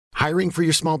Hiring for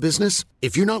your small business?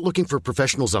 If you're not looking for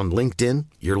professionals on LinkedIn,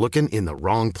 you're looking in the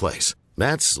wrong place.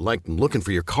 That's like looking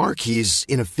for your car keys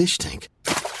in a fish tank.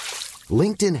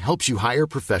 LinkedIn helps you hire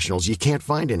professionals you can't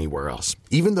find anywhere else,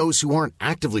 even those who aren't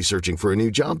actively searching for a new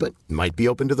job but might be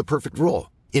open to the perfect role.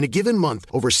 In a given month,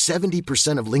 over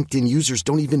 70% of LinkedIn users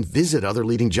don't even visit other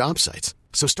leading job sites.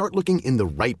 So start looking in the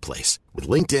right place. With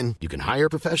LinkedIn, you can hire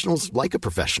professionals like a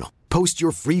professional. Post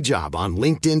your free job on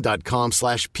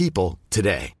linkedin.com/people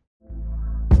today.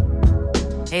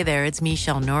 Hey there, it's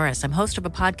Michelle Norris. I'm host of a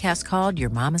podcast called Your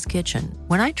Mama's Kitchen.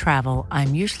 When I travel,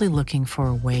 I'm usually looking for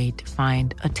a way to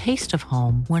find a taste of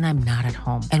home when I'm not at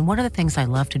home. And one of the things I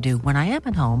love to do when I am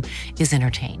at home is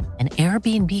entertain. And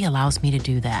Airbnb allows me to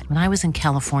do that. When I was in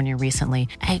California recently,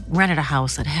 I rented a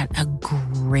house that had a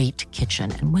great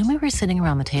kitchen. And when we were sitting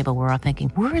around the table, we're all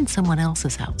thinking, we're in someone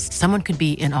else's house. Someone could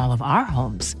be in all of our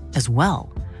homes as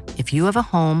well. If you have a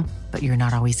home, but you're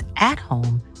not always at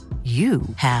home, you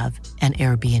have an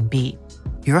Airbnb.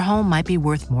 Your home might be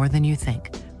worth more than you think.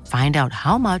 Find out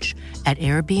how much at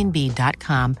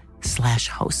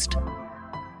airbnb.com/host. Down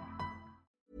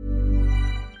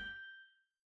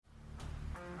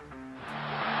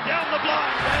the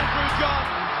blind, Andrew John.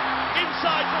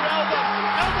 Inside for Albert.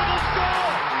 Albert will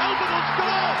score. Albert will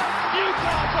score.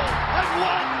 Newcastle have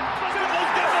won.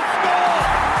 Simmons going to score.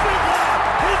 Fiddler.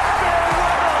 It's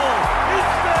farewell.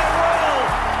 It's farewell.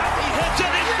 And he hits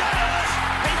it. He's got it.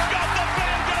 He's got the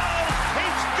field goal.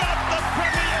 He's got the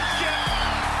premiership.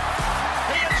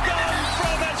 He has gone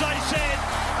from, as I said,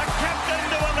 a captain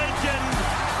to a legend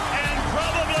and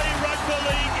probably rugby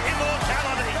league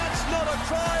immortality. That's not a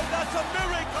try. That's a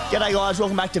miracle. G'day guys,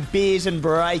 welcome back to Beers and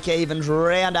Breakevens,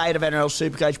 round 8 of NRL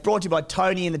Supercoach, brought to you by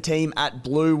Tony and the team at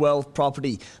Blue Wealth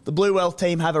Property. The Blue Wealth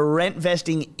team have a rent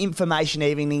vesting information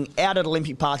evening out at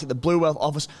Olympic Park at the Blue Wealth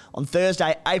office on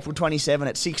Thursday, April 27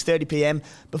 at 6:30pm.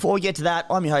 Before we get to that,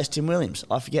 I'm your host, Tim Williams.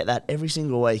 I forget that every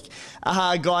single week.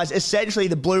 Guys, essentially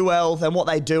the Blue Wealth and what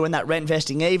they do in that rent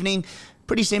vesting evening,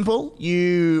 pretty simple.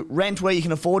 You rent where you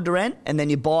can afford to rent, and then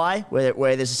you buy where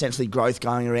there's essentially growth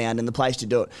going around and the place to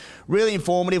do it. Really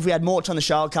informative. We had Morch on the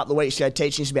show a couple of weeks ago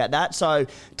teaching us about that. So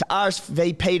to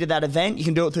RSVP to that event, you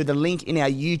can do it through the link in our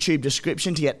YouTube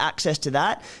description to get access to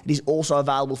that. It is also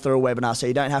available through a webinar, so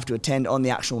you don't have to attend on the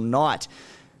actual night.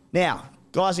 Now,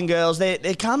 guys and girls, there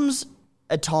comes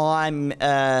a time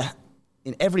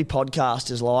in every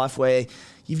podcaster's life where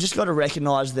you've just got to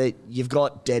recognise that you've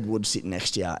got deadwood sitting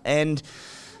next to you. And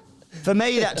for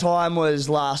me, that time was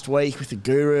last week with the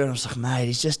Guru, and I was like,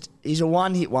 mate, he's a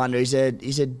one-hit wonder. He's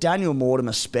a Daniel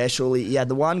Mortimer special. He had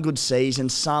the one good season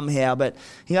somehow, but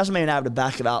he hasn't been able to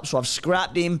back it up, so I've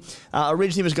scrapped him.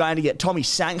 Originally was going to get Tommy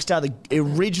Sangster, the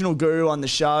original Guru, on the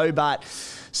show, but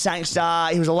Sangster,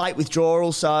 he was a late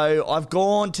withdrawal, so I've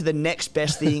gone to the next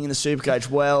best thing in the Supercoach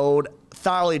world.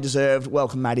 Thoroughly deserved.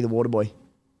 Welcome, Matty the Waterboy.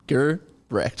 Guru,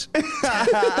 wrecked.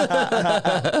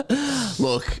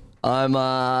 Look,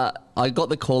 I got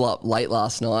the call up late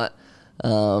last night,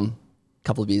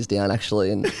 couple of beers down actually,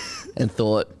 and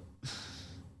thought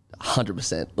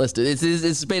 100%. Let's do it.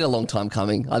 It's been a long time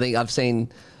coming. I think I've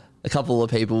seen a couple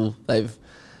of people, they've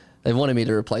wanted me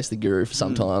to replace the Guru for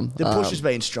some time. The push has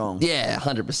been strong. Yeah,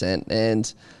 100%.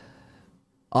 And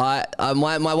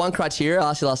my one criteria, I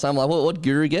asked you last time, like, what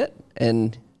Guru get?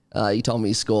 And you told me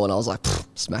his score, and I was like,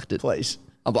 smacked it. Please.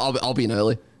 I'll be in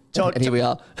early. And here we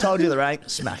are. Told you the rank,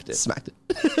 smacked it. Smacked it.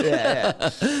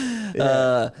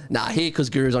 Yeah. Here, because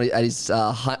Guru's at his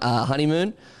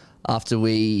honeymoon after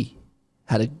we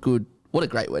had what a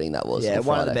great wedding that was. Yeah, on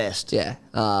one of the Friday. best. Yeah.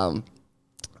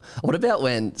 What about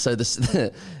when, so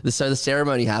the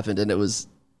ceremony happened, and it was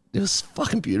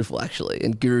fucking beautiful actually.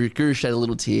 And Guru shed a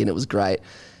little tear, and it was great.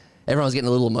 Everyone was getting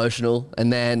a little emotional.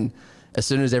 And then as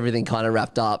soon as everything kind of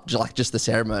wrapped up, just the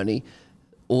ceremony,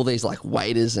 all these like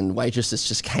waiters and waitresses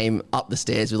just came up the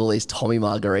stairs with all these Tommy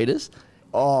margaritas.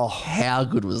 Oh, how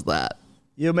good was that?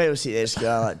 You and me will sit there just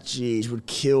going like, geez, would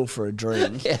kill for a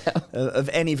drink of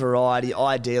any variety,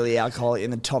 ideally alcoholic,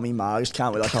 and the Tommy Margs.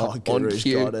 Can't we? Like, Guru's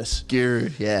got us. Guru,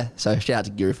 yeah. So shout out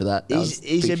to Guru for that.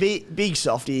 He's a big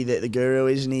softy, the Guru,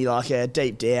 isn't he? Like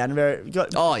deep down,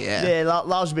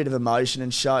 loves a bit of emotion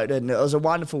and showed it. And it was a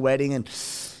wonderful wedding, and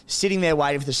sitting there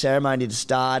waiting for the ceremony to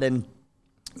start, and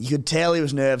you could tell he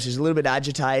was nervous. He was a little bit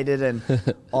agitated, and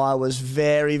I was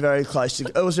very, very close to...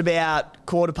 It was about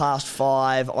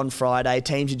 5:15 on Friday.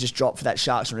 Teams had just dropped for that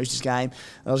Sharks and Roosters game.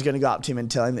 I was going to go up to him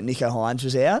and tell him that Nicho Hines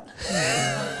was out.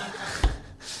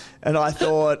 And I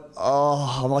thought,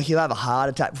 I'm like, he'll have a heart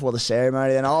attack before the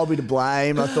ceremony, and I'll be to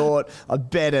blame. I thought, I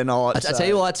better not. I tell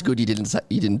you why it's good you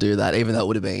didn't do that, even though it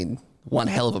would have been one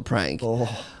hell of a prank.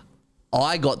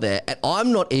 I got there,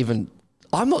 and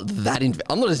I'm not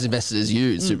as invested as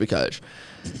you in Supercoach.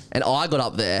 And I got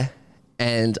up there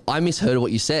and I misheard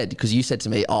what you said because you said to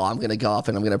me, I'm going to go up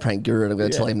and I'm going to prank Guru and I'm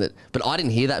going to tell him that. But I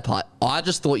didn't hear that part. I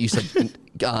just thought you said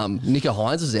Nicho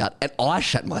Hines was out and I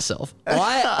shat myself.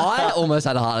 I almost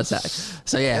had a heart attack.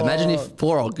 So, imagine if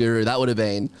poor old Guru, that would have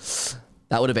been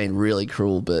really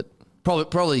cruel, but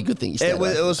probably a good thing you said. It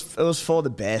was for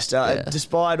the best.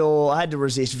 Despite all, I had to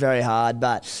resist very hard.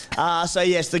 But so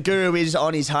yes, the Guru is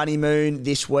on his honeymoon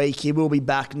this week. He will be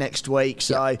back next week,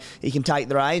 so he can take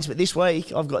the reins. But this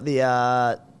week, I've got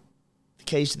the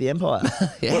keys to the empire.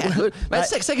 Good. Mate,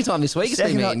 second time this week. It's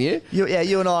been me and you.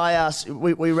 You and I.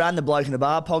 We ran the Bloke in a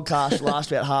Bar podcast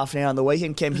last about half an hour on the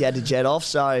weekend. Kempy had to jet off,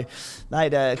 so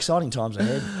mate, exciting times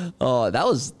ahead. Oh, that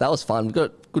was fun. We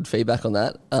got good feedback on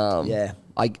that.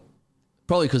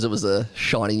 Probably because it was a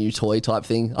shiny new toy type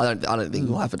thing. I don't think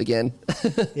it'll happen again.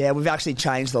 Yeah, we've actually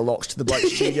changed the locks to the Bloke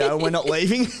studio and we're not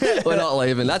leaving. We're not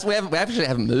leaving. We actually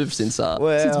haven't moved since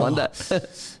Monday.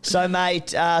 So, mate,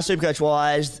 Supercoach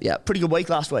wise, pretty good week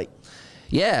last week.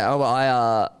 Yeah,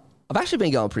 I've actually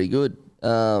been going pretty good.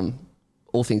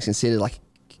 All things considered, like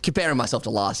comparing myself to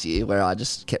last year where I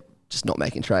just kept not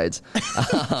making trades.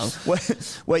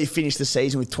 Where you finished the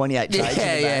season with 28 trades.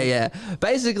 Yeah.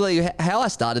 Basically, how I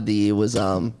started the year was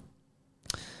because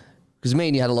me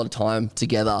and you had a lot of time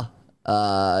together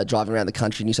driving around the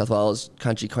country, New South Wales,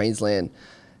 country, Queensland.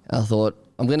 And I thought,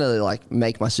 I'm going to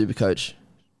make my Supercoach,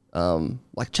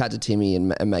 chat to Timmy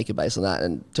and make it based on that.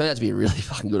 And it turned out to be a really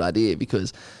fucking good idea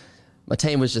because my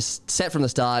team was just set from the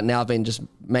start. Now I've been just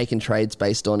making trades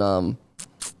based on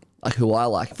who I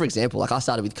like. For example, I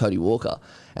started with Cody Walker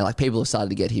and people have started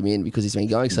to get him in because he's been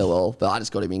going so well, but I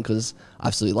just got him in because I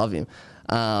absolutely love him.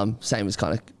 Same as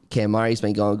kind of Cam Murray's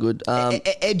been going good.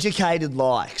 Educated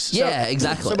likes. Yeah,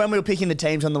 exactly. So when we were picking the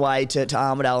teams on the way to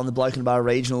Armidale on the Bloke and Bar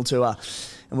Regional Tour,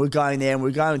 and we were going there and we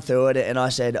were going through it, and I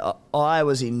said,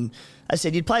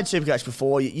 you'd played Supercoach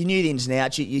before, you knew the ins and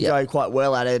outs, you go quite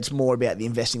well at it, it's more about the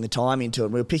investing the time into it.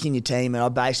 And we were picking your team and I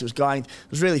basically it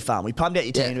was really fun. We pumped out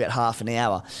your team in about half an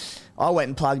hour. I went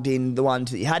and plugged in the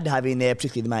ones that you had to have in there,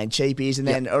 particularly the main cheapies, and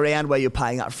then around where you're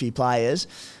paying up for a few players,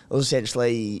 it was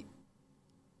essentially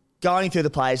going through the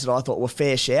players that I thought were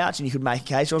fair shouts and you could make a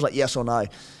case. I was like, yes or no.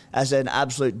 As an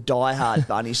absolute diehard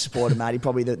Bunnies supporter, Matty,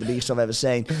 probably the biggest I've ever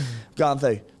seen. Going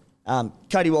through.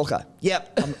 Cody Walker.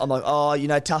 Yep. I'm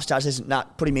like, tough start. Says,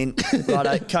 put him in.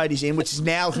 Righto. Cody's in, which is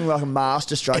now looking like a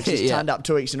master stroke. He's turned up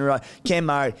 2 weeks in a row. Cam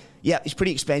Murray. Yep, he's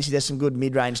pretty expensive. There's some good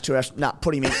mid-range tourists.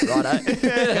 Put him in. Righto.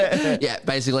 Yeah,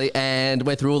 basically. And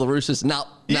went through all the Roosters. No.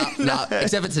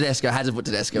 Except for Tedesco. Had to put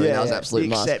Tedesco in. That was absolute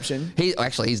must. Exception.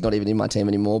 He's not even in my team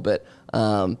anymore. But,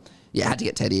 had to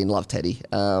get Teddy in. Love Teddy.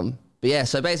 But yeah,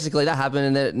 so basically that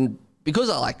happened. And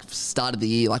because I started the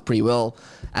year pretty well,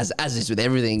 as is with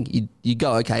everything, you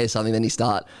go okay at something, then you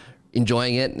start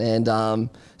enjoying it. And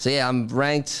I'm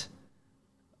ranked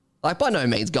by no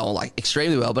means going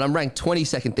extremely well, but I'm ranked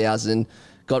 22nd,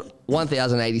 got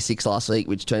 1,086 last week,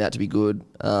 which turned out to be good.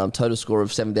 Total score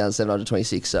of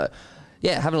 7,726. So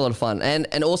yeah, having a lot of fun.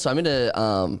 And also I'm in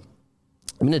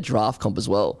a draft comp as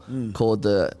well called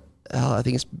I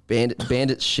think it's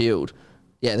Bandit Shield.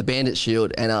 Yeah, the Bandit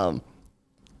Shield. And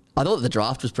I thought the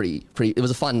draft was pretty. It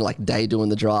was a fun day doing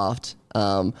the draft,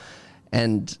 and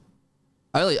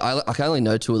I only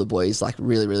know two of the boys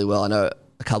really really well. I know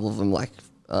a couple of them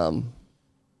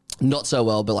not so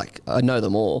well, but I know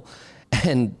them all,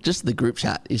 and just the group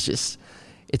chat is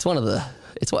it's what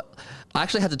I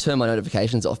actually had to turn my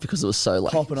notifications off because it was so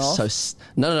popping off.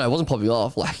 No, it wasn't popping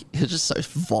off. It was just so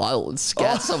vile and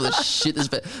scat. Some of the shit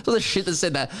that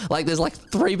said that there's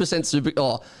 3%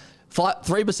 super.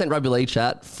 3% rugby league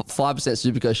chat, 5%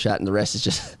 Supercoach chat, and the rest is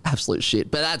just absolute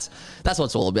shit. But that's what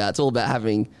it's all about. It's all about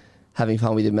having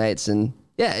fun with your mates, and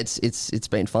yeah, it's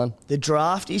been fun. The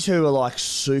drafties who are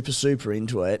super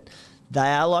into it, they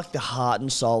are the heart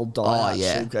and soul diehard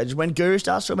Supercoach. When Guru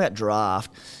starts talking about draft,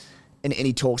 and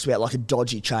he talks about a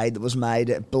dodgy trade that was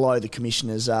made below the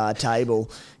commissioner's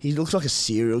table, he looks like a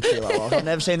serial killer. I've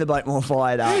never seen the bloke more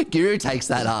fired up. Guru takes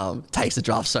the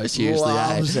draft so seriously.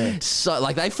 Loves it. So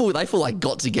they full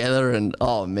got together, and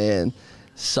oh man,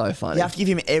 so funny. You have to give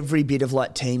him every bit of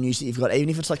team news that you've got, even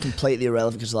if it's completely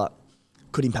irrelevant, because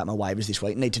could impact my waivers this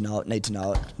week. Need to know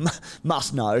it.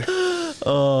 Must know.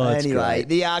 Oh, anyway,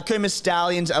 the Kuma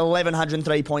Stallions,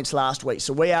 1,103 points last week.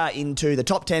 So we are into the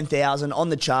top 10,000 on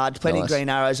the chart. Plenty of green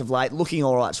arrows of late. Looking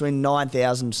all right. So we're in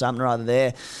 9,000 something or other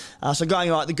there. So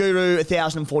going all right. The Guru,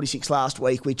 1,046 last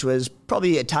week, which was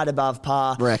probably a tad above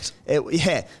par. Wrecked.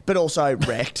 But also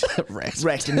wrecked.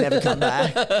 Wrecked and never come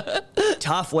back.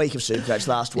 Tough week of Supercoach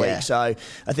last week. Yeah. So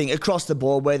I think across the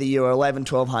board, whether you're 11,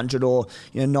 1200 or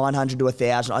 900 to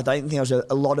 1000, I don't think there was a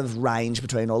lot of range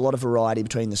between, or a lot of variety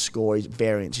between the scores.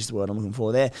 Variance is the word I'm looking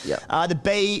for there. Yeah.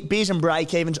 The Beers and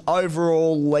Breakevens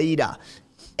overall leader,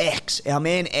 X, our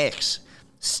man X,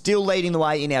 still leading the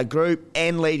way in our group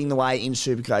and leading the way in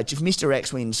Supercoach. If Mr.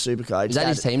 X wins Supercoach... Is that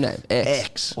his team name?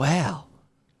 X. Wow.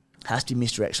 Has to be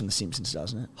Mr. X on The Simpsons,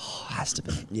 doesn't it? Oh, has to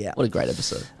be. Yeah. What a great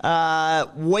episode.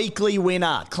 Weekly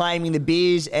winner, claiming the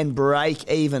Beers and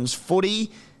Breakevens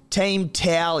footy, Team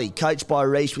Towley, coached by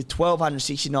Reece with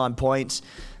 1,269 points.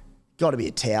 Got to be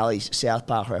a Towley South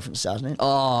Park reference, doesn't it?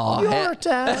 Oh, You're a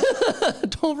towel.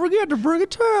 Don't forget to bring a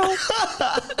towel.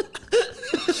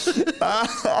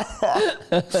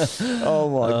 Oh,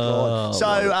 my God.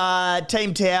 So,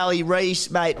 Team Towley, Reece,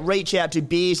 mate, reach out to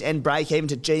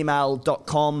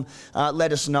beersandbreakevens@gmail.com.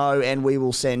 Let us know, and we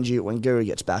will send you, when Guru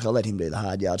gets back, I'll let him do the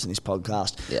hard yards in this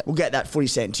podcast. Yep. We'll get that footy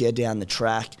sent to you down the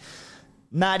track.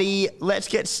 Matty, let's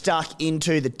get stuck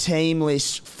into the team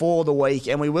list for the week,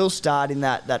 and we will start in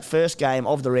that first game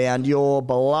of the round, your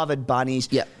beloved Bunnies.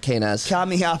 Yep, keen as.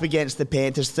 Coming up against the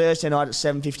Panthers Thursday night at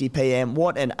 7:50pm.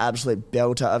 What an absolute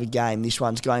belter of a game this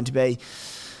one's going to be.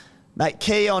 Mate,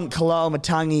 Keon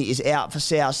Kaloamatangi is out for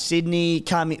South Sydney.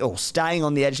 Staying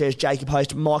on the edge, there's Jacob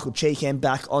Host. Michael Cheekham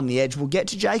back on the edge. We'll get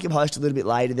to Jacob Host a little bit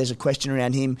later. There's a question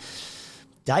around him.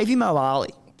 Davey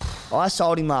Moali. I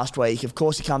sold him last week. Of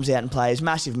course, he comes out and plays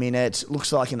massive minutes.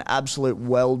 Looks like an absolute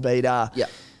world beater. Yeah.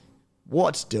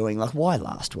 What's doing? Like, why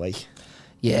last week?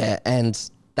 Yeah, and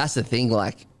that's the thing.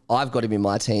 Like, I've got him in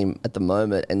my team at the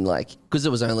moment, and because it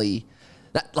was only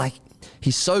that,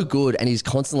 he's so good and he's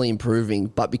constantly improving.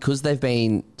 But because they've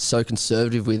been so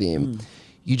conservative with him,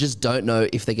 you just don't know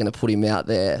if they're going to put him out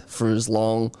there for as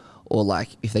long, or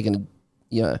if they're going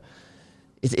to,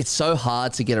 it's so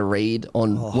hard to get a read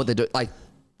on what they're doing.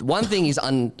 One thing is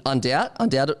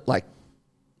undoubted,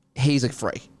 he's a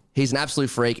freak. He's an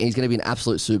absolute freak, and he's going to be an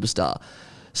absolute superstar.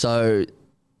 So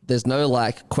there's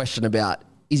no question about,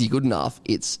 is he good enough?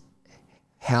 It's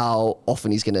how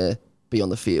often he's going to be on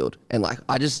the field. And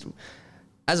as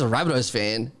a Rabbitohs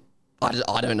fan,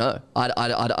 I don't know.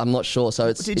 I'm not sure.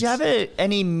 So Did you have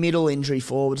any middle injury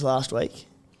forwards last week?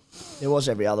 There was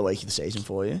every other week of the season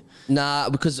for you. Nah,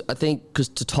 because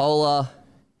Totola,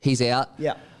 he's out.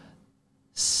 Yeah.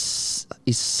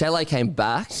 Sele came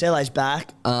back. Sele's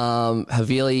back.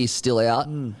 Havili's still out.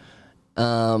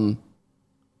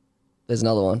 There's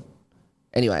another one.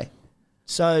 Anyway.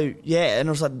 So, yeah, and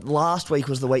it was last week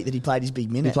was the week that he played his big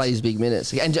minutes. He played his big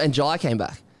minutes. And Jai came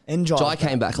back. Jai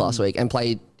came back last week and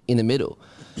played in the middle.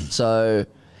 So,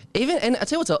 and I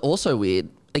tell you what's also weird.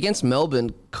 Against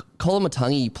Melbourne,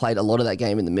 Koloamatangi played a lot of that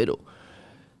game in the middle.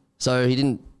 So, he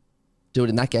didn't do it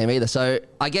in that game either. So,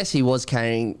 I guess he was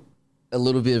carrying a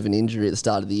little bit of an injury at the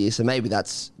start of the year, so maybe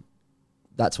that's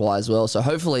why as well. So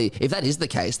hopefully, if that is the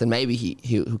case, then maybe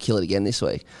he'll kill it again this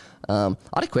week. I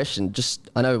had a question.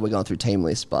 I know we're going through team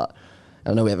lists, but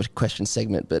I know we have a question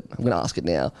segment, but I'm going to ask it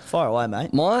now. Fire away,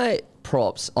 mate. My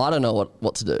props, I don't know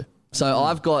what to do. So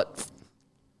I've got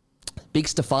Big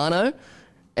Stefano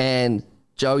and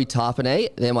Joey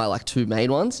Tarpanay. They're my two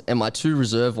main ones, and my two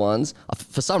reserve ones.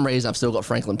 For some reason, I've still got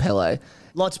Franklin Pele.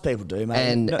 Lots of people do, mate.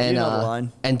 And you're not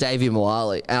alone. And Davey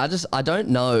Moali. And I don't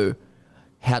know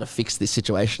how to fix this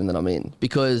situation that I'm in,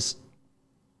 because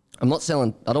I'm not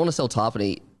selling. I don't want to sell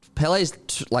Tarpany. Pele's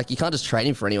you can't just trade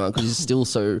him for anyone because he's still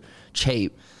so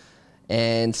cheap.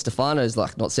 And Stefano's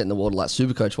not setting the water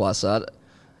Supercoach wise. So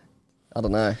I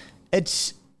don't know.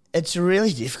 It's a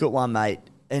really difficult one, mate.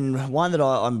 And one that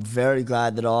I'm very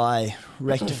glad that I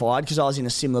rectified, because I was in a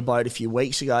similar boat a few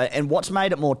weeks ago. And what's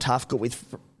made it more difficult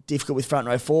with front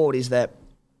row forward is that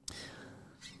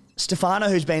Stefano,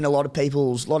 who's been a lot of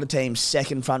teams'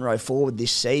 second front row forward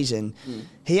this season,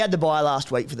 he had the bye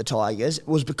last week for the Tigers. It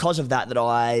was because of that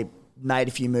I made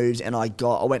a few moves, and I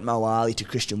went Moali to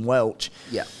Christian Welch.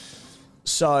 Yeah.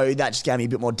 So that just gave me a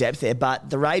bit more depth there. But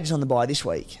the Raiders on the bye this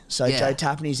week. So Joe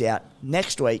Tapney's out.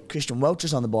 Next week, Christian Welch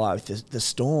is on the bye with the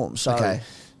Storm. So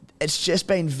it's just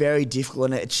been very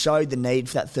difficult, and it showed the need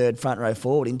for that third front row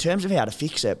forward. In terms of how to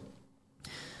fix it,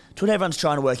 it's what everyone's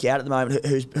trying to work out at the moment,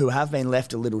 who have been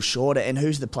left a little shorter, and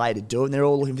who's the player to do it. And they're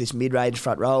all looking for this mid-range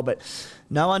front row, but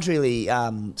no one's really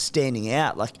standing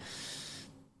out.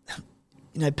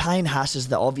 Payne Haas is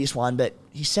the obvious one, but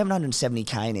he's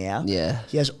 $770K now. Yeah.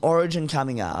 He has Origin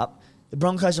coming up. The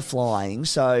Broncos are flying,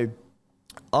 so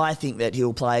I think that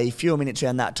he'll play fewer minutes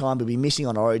around that time. He'll be missing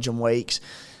on Origin weeks.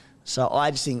 So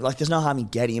I just think, there's no harm in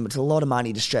getting him. It's a lot of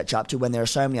money to stretch up to when there are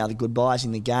so many other good buys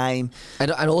in the game.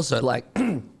 And also,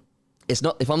 it's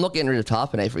not, if I'm not getting rid of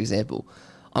Tarpanay, for example,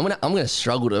 I'm gonna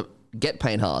struggle to get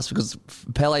Payne Haas because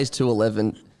Pele's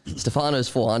 211, Stefano's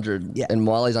 400, and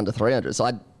Miley's under 300. So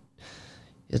I'd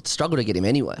struggle to get him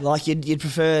anyway. You'd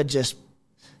prefer just,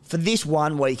 for this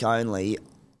 1 week only,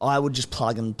 I would just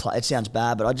plug and play. It sounds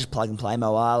bad, but I'd just plug and play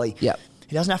Mo Ali. Yep.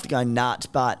 He doesn't have to go nuts,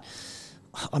 but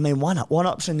I mean, one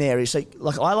option there is,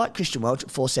 I like Christian Welch at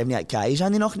 478k. He's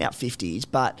only knocking out 50s,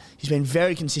 but he's been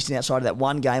very consistent outside of that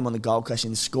one game on the Gold Coast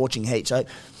in the scorching heat. So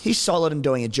he's solid and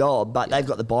doing a job, but they've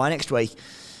got the bye next week.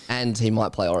 And he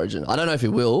might play Origin. I don't know if he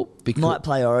will. Might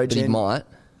play Origin. But he might.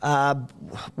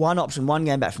 One option, one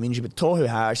game back from injury, but Tohu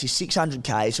Harris, he's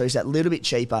 600k, so he's that little bit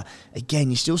cheaper. Again,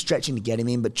 you're still stretching to get him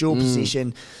in, but dual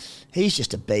position. He's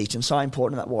just a beast and so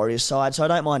important on that Warriors side. So I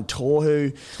don't mind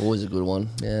Tohu. Always a good one,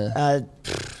 yeah.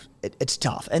 It's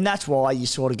tough. And that's why you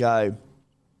sort of go...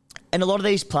 And a lot of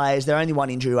these players, they're only one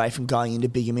injury away from going into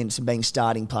bigger minutes and being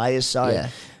starting players. So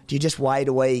do you just wait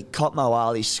a week? Cop Mo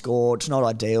Ali scored. It's not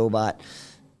ideal, but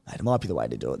mate, it might be the way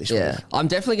to do it this week. I'm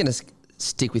definitely going to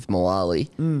stick with Mo Ali.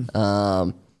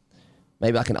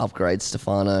 Maybe I can upgrade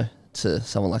Stefano to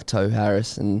someone like Toe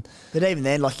Harris, but even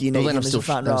then, you need him as a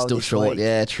front row. I'm still short. Week.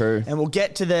 Yeah, true. And we'll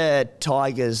get to the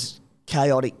Tigers'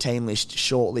 chaotic team list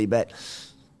shortly, but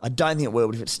I don't think it will.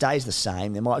 But if it stays the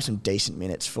same, there might be some decent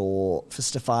minutes for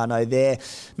Stefano there.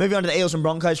 Moving on to the Eels and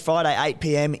Broncos, Friday 8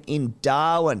 p.m. in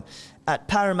Darwin at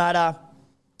Parramatta.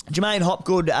 Jermaine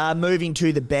Hopgood moving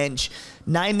to the bench,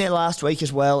 named there last week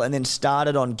as well, and then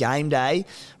started on game day.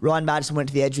 Ryan Madison went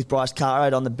to the edge with Bryce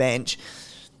Cartwright on the bench.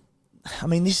 I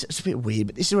mean, it's a bit weird,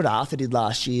 but this is what Arthur did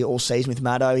last year all season with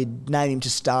Maddo. He'd name him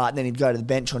to start, and then he'd go to the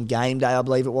bench on game day, I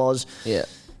believe it was. Yeah.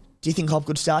 Do you think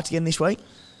Hopgood starts again this week?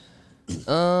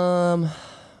 I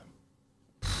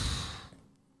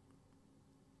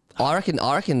reckon.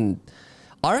 I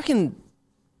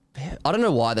don't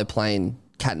know why they're playing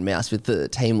cat and mouse with the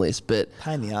team list, but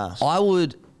pain in the ass. I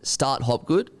would start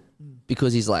Hopgood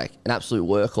because he's an absolute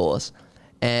workhorse.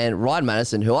 And Ryan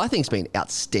Madison, who I think's been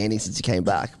outstanding since he came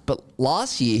back, but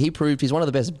last year he proved he's one of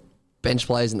the best bench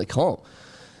players in the comp.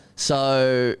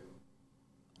 So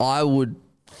I would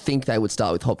think they would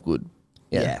start with Hopgood.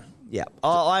 Yeah.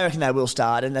 I reckon they will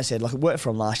start. And they said, it worked for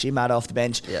him last year, Matt off the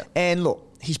bench. Yeah. And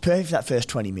look, he's perfect for that first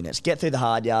 20 minutes. Get through the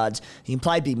hard yards. He can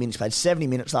play big minutes. Played 70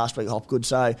 minutes last week, Hopgood.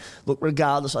 So, look,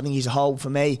 regardless, I think he's a hold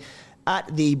for me.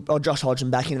 Josh Hodgson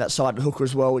back into that side hooker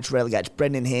as well, which relegates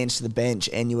Brendan Hands to the bench,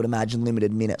 and you would imagine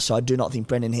limited minutes. So I do not think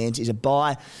Brendan Hands is a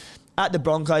buy. At the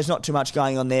Broncos, not too much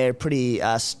going on there. Pretty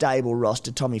stable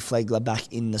roster. Tommy Flegler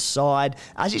back in the side,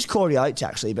 as is Corey Oates,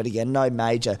 actually. But again, no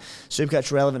major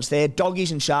Supercoach relevance there.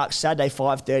 Doggies and Sharks, Saturday,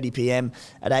 5:30 p.m.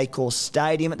 at Acor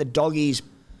Stadium. At the Doggies,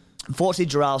 unfortunately,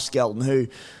 Gerald Skelton, who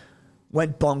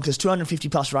went bonkers,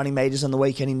 250-plus running metres on the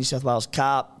weekend in New South Wales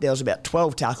Cup. There was about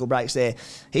 12 tackle breaks there.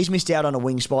 He's missed out on a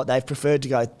wing spot. They've preferred to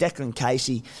go with Declan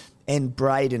Casey and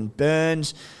Braden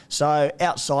Burns. So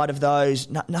outside of those,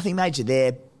 nothing major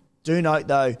there. Do note,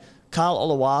 though, Carl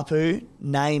Oluwapu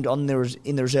named in the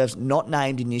reserves, not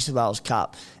named in New South Wales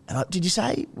Cup. And did you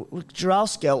say Gerald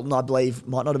Skelton, I believe,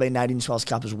 might not have been named in New South Wales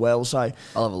Cup as well? So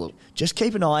I'll have a look. Just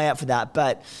keep an eye out for that.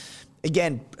 But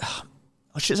again,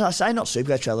 I say not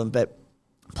Supercoach relevant, but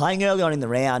playing early on in the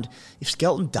round, if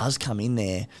Skelton does come in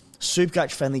there,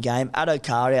 Supercoach friendly game, Addo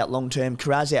Carr out long term,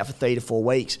 Carraz out for 3 to 4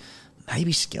 weeks,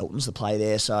 maybe Skelton's the play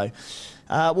there. So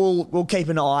we'll keep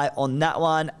an eye on that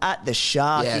one. At the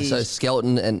Sharkies. Yeah, so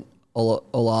Skelton and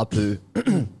Olapu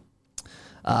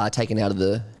taken out of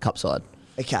the Cup side.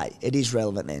 Okay, it is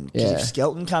relevant then. Because Yeah. if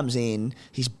Skelton comes in,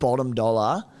 he's bottom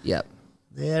dollar. Yep.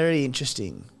 Very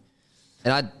interesting.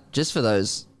 And just for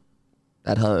those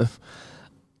at home,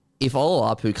 if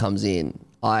Olapu comes in,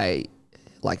 late,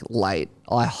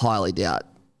 I highly doubt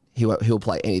he'll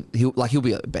play any. He'll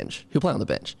be at the bench. He'll play on the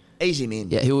bench. Ease him in.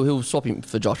 Yeah, he'll swap him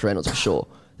for Josh Reynolds for sure.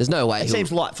 There's no way. It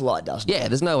seems light for light, doesn't it? Yeah,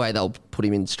 there's no way they'll put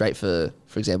him in straight for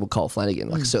example, Cole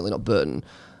Flanagan. Certainly not Burton.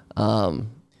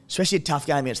 Especially a tough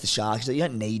game against the Sharks. You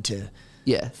don't need to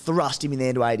thrust him in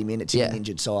there to 80 minutes in an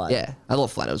injured side. Yeah, I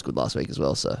thought Flanagan was good last week as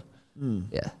well. So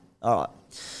yeah. All right.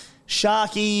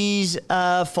 Sharkies,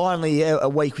 finally a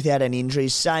week without any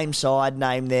injuries. Same side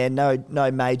name there.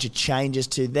 No major changes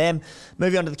to them.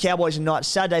 Moving on to the Cowboys and Knights.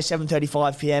 Saturday,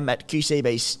 7:35 p.m. at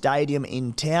QCB Stadium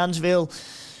in Townsville.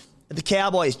 The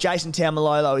Cowboys, Jason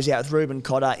Taumalolo is out with Ruben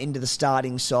Cotter into the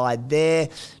starting side there.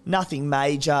 Nothing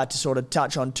major to sort of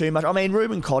touch on too much. I mean,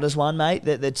 Ruben Cotter's one, mate,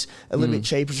 that's a little bit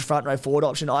cheaper as a front row forward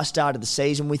option. I started the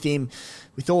season with him.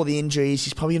 With all the injuries,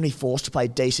 he's probably going to be forced to play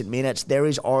decent minutes. There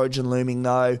is Origin looming,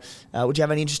 though. Would you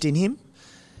have any interest in him?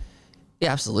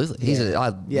 Yeah, absolutely. I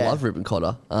love Ruben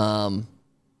Cotter.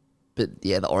 But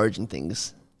yeah, the Origin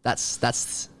things, that's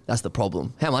the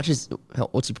problem.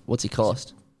 What's he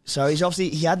cost? So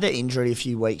he had the injury a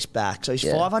few weeks back. So he's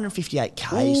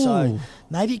 558k. Ooh. So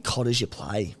maybe Cotter's your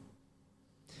play.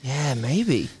 Yeah,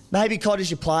 maybe. Maybe Cotter's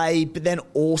your play, but then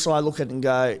also I look at it and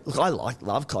go, look, I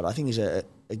love Cotter. I think he's a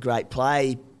great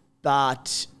play,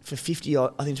 but for 50, I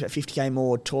think it's about 50k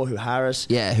more. Tohu Harris,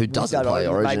 who doesn't play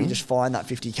Origin, maybe just find that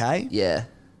 50k. Yeah,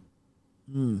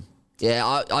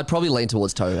 yeah. I'd probably lean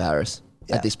towards Tohu Harris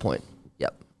at this point.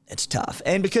 Yep, it's tough,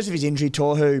 and because of his injury,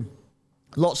 Tohu,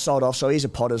 lots sold off, so he's a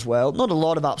pot as well. Not a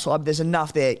lot of upside, but there's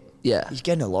enough there. Yeah, he's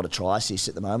getting a lot of try assists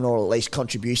at the moment, or at least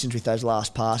contributions with those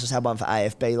last passes. Had one for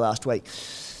AFB last week.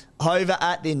 Over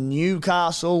at the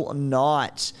Newcastle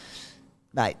Knights.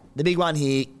 Mate, the big one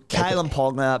here, Kalen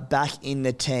Pogner back in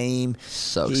the team.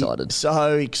 So excited.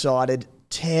 So excited.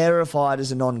 Terrified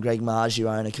as a non-Greg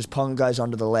Marzio owner because Pogner goes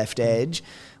onto the left edge,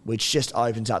 which just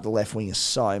opens up the left winger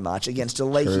so much against a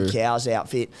leaky Cows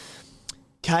outfit.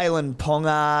 Kalen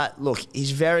Ponga, look,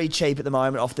 he's very cheap at the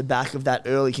moment off the back of that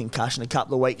early concussion a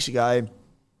couple of weeks ago.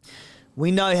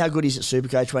 We know how good he is at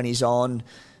Supercoach when he's on.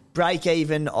 Break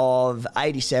even of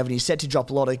 87. He's set to drop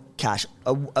a lot of cash.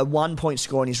 A 1 point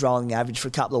score in his rolling average for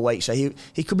a couple of weeks. So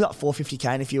he could be up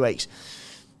 450k in a few weeks.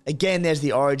 Again, there's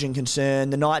the Origin concern.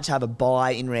 The Knights have a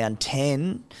bye in round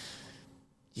 10.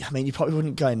 Yeah, I mean, you probably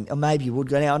wouldn't go, or maybe you would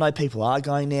go now. I know people are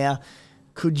going now.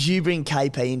 Could you bring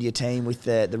KP into your team with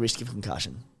the risk of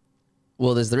concussion?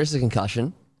 Well, there's the risk of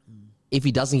concussion. If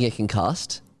he doesn't get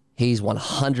concussed, he's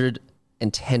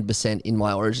 110% in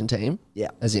my Origin team.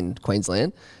 Yeah. As in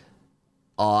Queensland.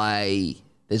 There's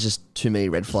just too many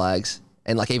red flags,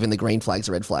 and like even the green flags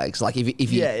are red flags. Like if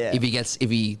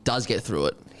he does get through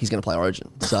it, he's going to play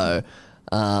Origin. So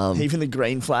even the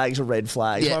green flags are red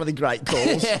flags. Yeah. One of the great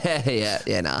calls.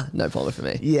 No problem for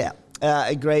me. Yeah,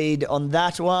 agreed on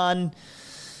that one.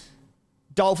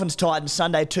 Dolphins Titans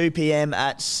Sunday 2 p.m.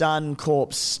 at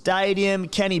Suncorp Stadium.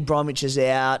 Kenny Bromwich is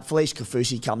out. Felice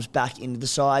Kafusi comes back into the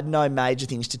side. No major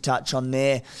things to touch on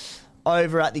there.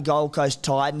 Over at the Gold Coast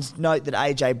Titans, note that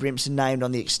AJ Brimson named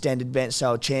on the extended bench,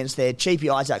 so a chance there. Cheapy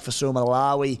Isaac for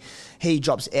Malawi, he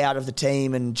drops out of the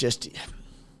team and just,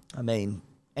 I mean,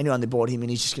 anyone that bought him in,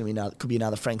 he's just going to be could be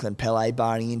another Franklin Pele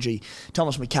barring injury.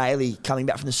 Thomas McKaylee coming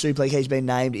back from the Super League, he's been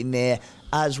named in there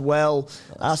as well.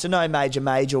 So no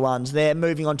major ones there.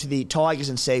 Moving on to the Tigers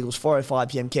and Seagulls,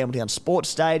 4:05pm Campbelltown Sports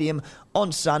Stadium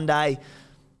on Sunday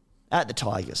at the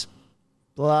Tigers.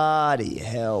 Bloody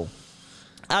hell.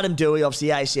 Adam Dewey, obviously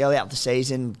ACL out for the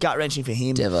season. Gut-wrenching for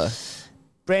him. Devo.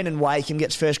 Brandon Wakeham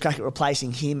gets first crack at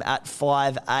replacing him at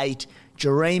 5'8".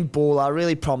 Jareem Buller,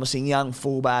 really promising young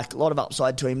fullback. A lot of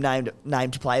upside to him,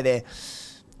 named to play there.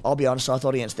 I'll be honest, I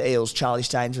thought against the Eels, Charlie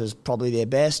Staines was probably their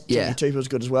best. Yeah. Tupou was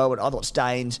good as well, but I thought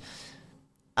Staines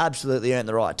absolutely earned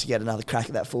the right to get another crack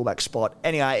at that fullback spot.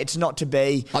 Anyway, it's not to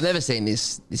be. I've never seen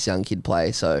this young kid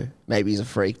play, so maybe he's a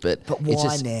freak. But why it's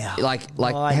just, now?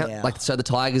 So the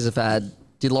Tigers have had.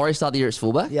 Did Laurie start the year as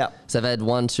fullback? Yeah. So they've had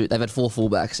they've had 4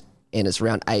 fullbacks, and it's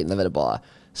round 8, and they've had a bye.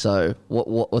 So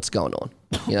what's going on?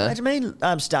 You know? I mean,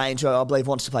 Staines, who I believe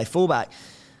wants to play fullback,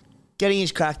 getting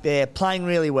his crack there, playing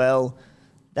really well.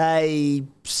 They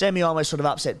almost sort of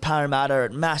upset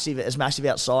Parramatta as massive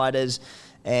outsiders.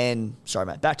 And, sorry,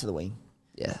 mate, back to the wing.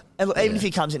 Yeah. And look, even if he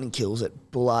comes in and kills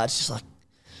it, Bullard, it's just like,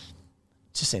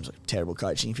 it just seems like terrible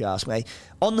coaching, if you ask me.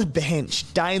 On the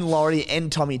bench, Dane Laurie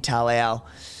and Tommy Talau,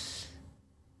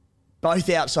 both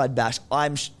outside backs.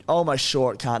 I'm almost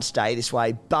sure it can't stay this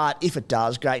way, but if it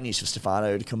does, great news for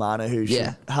Stefano Udakamano, who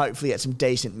should hopefully get some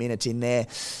decent minutes in there.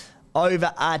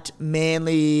 Over at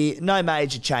Manly, no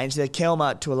major change there.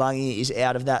 Kelma Tuolangi is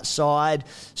out of that side,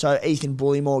 so Ethan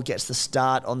Bullymore gets the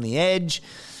start on the edge.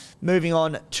 Moving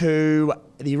on to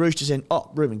the Roosters and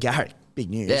Ruben Garrick, big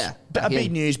news. Yeah,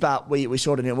 big news, but we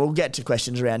sort of knew. We'll get to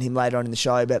questions around him later on in the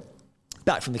show, but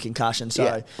back from the concussion,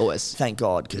 so always. Thank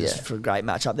God, because for a great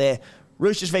match up there.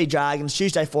 Roosters v Dragons,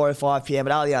 Tuesday 4:05pm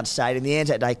at Allianz Stadium, the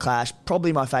Anzac Day clash,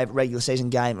 probably my favourite regular season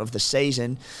game of the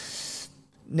season.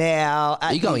 Now,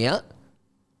 are you going out?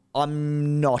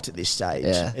 I'm not at this stage.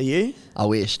 Yeah. Are you? I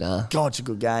wish, nah. God, it's a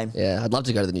good game. Yeah, I'd love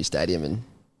to go to the new stadium, and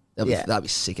that'd be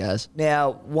sick as.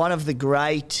 Now, one of the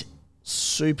great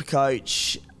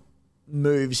Supercoach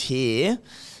moves here,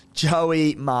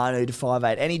 Joey Manu to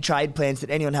 5'8". Any trade plans that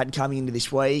anyone had coming into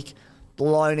this week,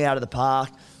 blown out of the park.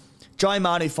 Joey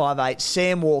Manu 5'8".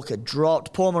 Sam Walker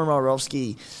dropped. Paul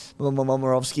Momorovsky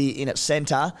in at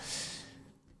centre.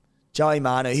 Joey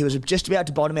Manu, he was just about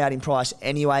to bottom out in price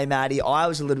anyway, Matty. I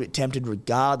was a little bit tempted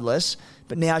regardless,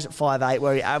 but now he's at 5'8",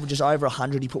 where he averages over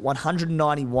 100. He put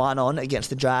 191 on against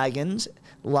the Dragons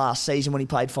last season when he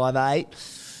played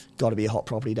 5'8". Got to be a hot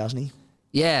property, doesn't he?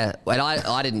 Yeah, and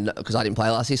I didn't, because I didn't play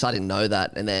last year, so I didn't know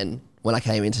that. And then when I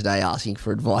came in today asking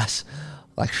for advice,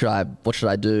 like, what should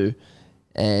I do?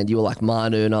 And you were like,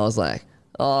 Manu, and I was like,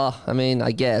 oh, I mean,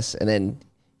 I guess. And then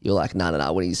you were like, no,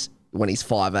 when he's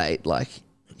 5'8", like,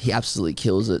 he absolutely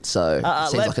kills it. So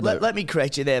let me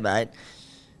correct you there, mate.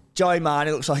 Joey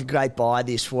Manu looks like a great buy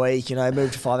this week. You know,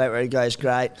 moved to 5'8", where he goes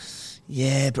great.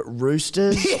 Yeah, but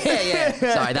Roosters? yeah.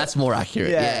 Sorry, that's more accurate.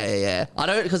 Yeah. I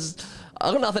don't, because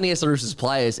I've got nothing against the Roosters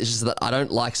players. It's just that I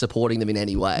don't like supporting them in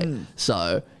any way.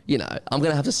 So, you know, I'm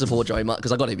going to have to support Joey Manu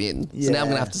because I got him in. Yeah. So now I'm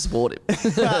going to have to support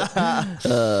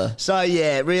him. So,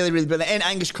 yeah, really, really brilliant. And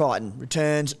Angus Crichton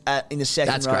returns in the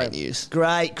second That's row. great news.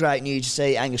 Great news to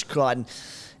see Angus Crichton.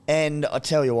 And I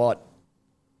tell you what,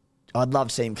 I'd love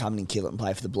to see him come in and kill it and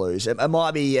play for the Blues. It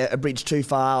might be a bridge too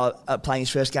far playing his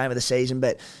first game of the season,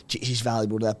 but he's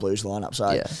valuable to that Blues lineup.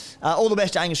 So all the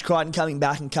best to Angus Crichton coming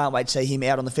back, and can't wait to see him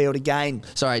out on the field again.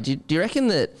 Sorry, do you reckon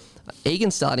that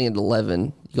Egan's starting at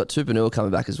 11, you got Tupanua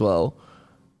coming back as well.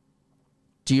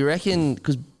 Do you reckon,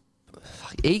 because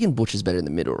Egan Butcher's better in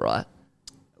the middle, right?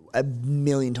 A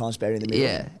million times better in the middle.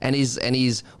 Yeah, and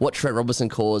he's what Trent Robertson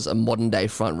calls a modern day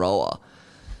front rower.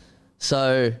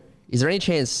 So, is there any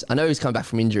chance? I know he's come back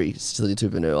from injury, still to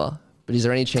Tupanua, but is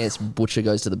there any chance Butcher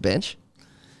goes to the bench?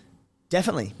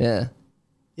 Definitely. Yeah.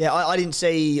 Yeah, I didn't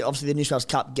see, obviously, the New South Wales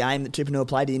Cup game that Tupanua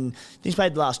played in. I think he's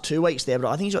played the last 2 weeks there, but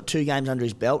I think he's got 2 games under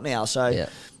his belt now. So,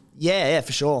 yeah,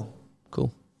 for sure.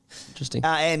 Cool. Interesting.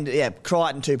 And,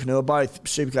 Crichton, Tupanua, both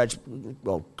Supercoach.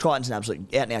 Well, Crichton's an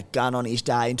absolute out-and-out gun on his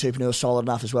day, and Tupanua's solid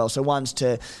enough as well. So one's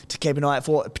to keep an eye out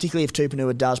for, particularly if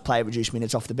Tupanua does play reduced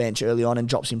minutes off the bench early on and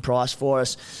drops in price for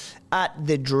us. At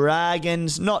the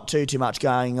Dragons, not too much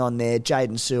going on there.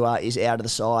 Jaden Sewer is out of the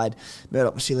side.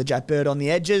 Murdoch Masila, Jack Bird on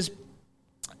the edges.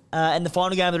 And the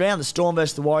final game of the round, the Storm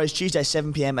versus the Warriors, Tuesday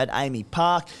 7 p.m. at Amy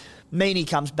Park. Meaney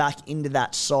comes back into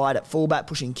that side at fullback,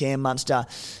 pushing Cam Munster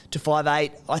to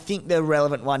 5'8". I think the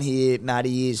relevant one here,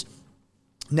 Matty, is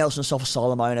Nelson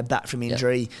Sofa-Solomona back from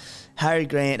injury. Yep. Harry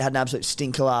Grant had an absolute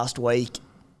stinker last week.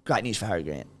 Great news for Harry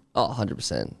Grant. Oh,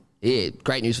 100%. Yeah,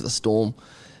 great news for the Storm.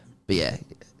 But yeah,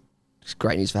 it's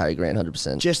great news for Harry Grant,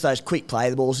 100%. Just those quick play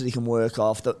the balls that he can work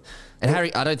off. And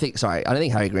I don't think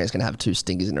Harry Grant's going to have 2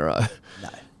 stinkers in a row. No.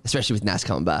 Especially with Nas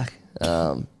coming back.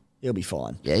 He'll be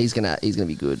fine. Yeah, he's gonna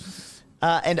be good.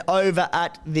 And over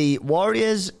at the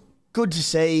Warriors, good to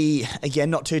see,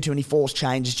 again, not too many forced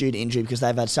changes due to injury because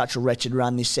they've had such a wretched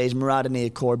run this season. Murata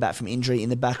Niokoro back from injury in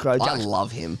the back row. I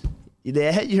love him. You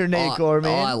there? You're a Niokoro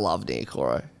man? I love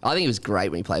Niokoro. I think he was great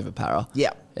when he played for Para.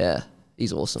 Yeah. Yeah.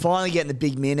 He's awesome. Finally getting the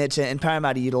big minutes, and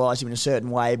Parramatta utilised him in a certain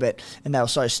way, and they were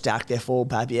so stacked, their forward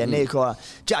pack. Yeah, Niokoro.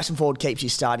 Jackson Ford keeps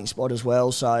his starting spot as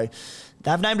well, so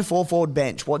they've named a 4-forward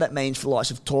bench. What that means for the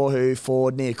likes of Tohu,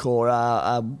 Ford,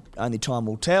 Niokoro, only time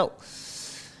will tell.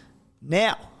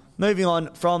 Now, moving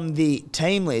on from the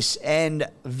team list, and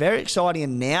a very exciting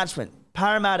announcement.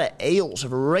 Parramatta Eels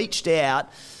have reached out,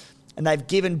 and they've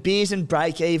given Beers and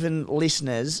Breakeven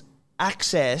listeners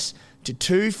access to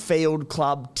 2 Field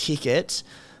Club tickets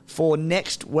for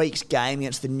next week's game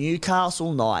against the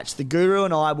Newcastle Knights. The Guru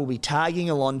and I will be tagging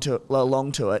along to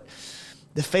it.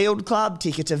 The Field Club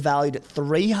tickets are valued at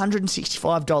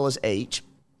 $365 each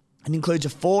and includes a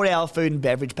 4-hour food and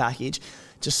beverage package.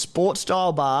 It's a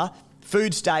sports-style bar,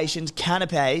 food stations,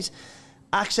 canapes,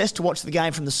 access to watch the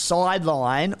game from the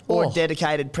sideline or a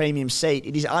dedicated premium seat.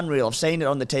 It is unreal. I've seen it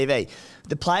on the TV.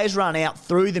 The players run out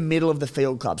through the middle of the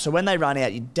Field Club. So when they run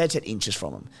out, you're dead set inches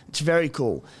from them. It's very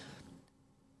cool.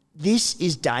 This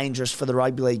is dangerous for the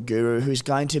rugby league guru who's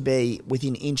going to be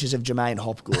within inches of Jermaine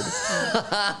Hopgood.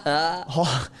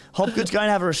 Hopgood's going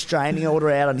to have a restraining order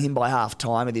out on him by half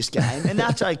time of this game, and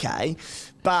that's okay.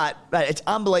 But it's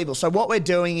unbelievable. So what we're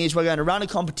doing is we're going to run a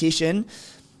competition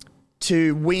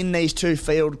to win these 2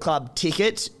 Field Club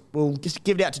tickets. We'll just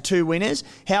give it out to 2 winners.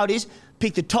 How it is,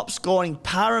 pick the top scoring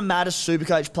Parramatta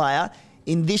Supercoach player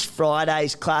in this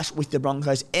Friday's clash with the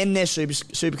Broncos and their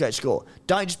Supercoach score.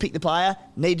 Don't just pick the player,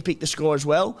 need to pick the score as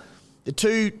well. The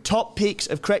 2 top picks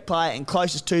of correct player and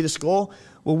closest to the score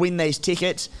will win these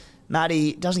tickets.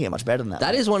 Matty, doesn't get much better than that.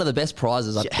 That is one of the best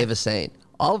prizes I've ever seen.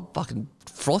 I'll fucking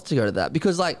froth to go to that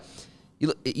because, like, you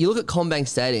look at CommBank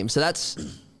Stadium. So that's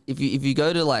if you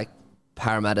go to, like,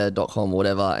 Parramatta.com or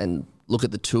whatever and look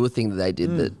at the tour thing that they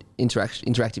did, the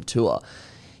interactive tour,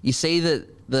 you see that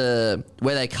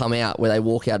where they come out, where they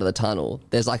walk out of the tunnel,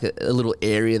 there's like a little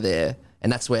area there,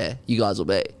 and that's where you guys will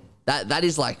be. That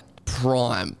is like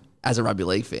prime as a rugby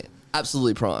league fan.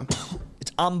 Absolutely prime.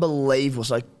 It's unbelievable.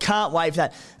 So can't wait for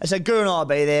that. So Guru and I will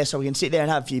be there so we can sit there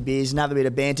and have a few beers and have a bit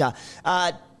of banter.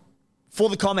 For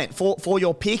the comment, for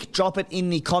your pick, drop it in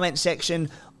the comment section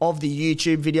of the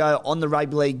YouTube video on the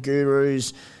Rugby League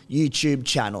Gurus YouTube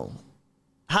channel.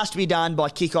 Has to be done by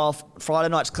kickoff Friday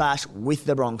night's clash with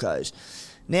the Broncos.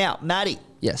 Now, Matty.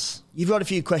 Yes. You've got a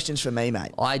few questions for me,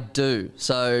 mate. I do.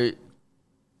 So,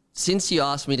 since you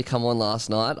asked me to come on last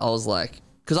night, I was like,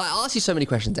 because I asked you so many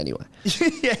questions anyway.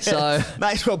 Yeah. So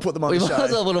may as well put them on the show. We might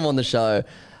as well put them on the show.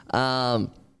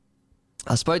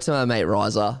 I spoke to my mate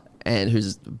Riser, and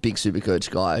who's a big Supercoach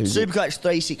guy. Supercoach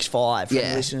 365 for the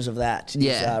listeners of that.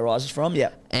 Yeah. Riser's from,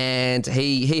 yeah. And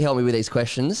he helped me with these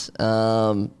questions.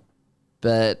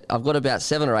 But I've got about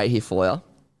 7 or 8 here for you.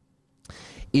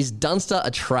 Is Dunster a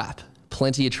trap?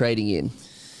 Plenty of trading in.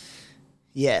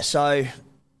 Yeah, so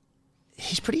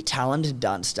he's pretty talented,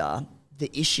 Dunster.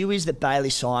 The issue is that Bailey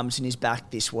Simonson is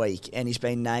back this week and he's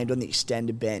been named on the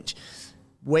extended bench.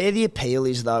 Where the appeal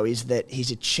is, though, is that he's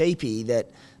a cheapie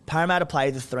that Parramatta play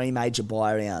the 3 major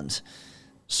buy rounds.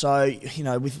 So, you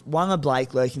know, with Wanga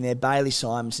Blake lurking there, Bailey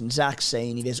Simonson, Zach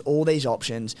Sini, there's all these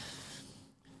options.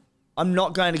 I'm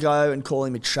not going to go and call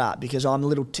him a trap because I'm a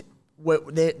little...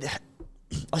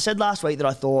 I said last week that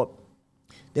I thought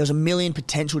there was a million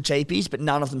potential cheapies, but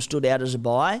none of them stood out as a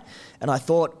buy. And I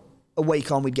thought a week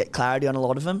on we'd get clarity on a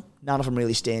lot of them. None of them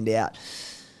really stand out.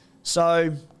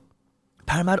 So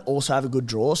Parramatta also have a good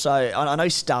draw. So I know he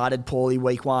started poorly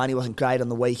week 1. He wasn't great on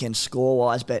the weekend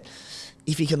score-wise, but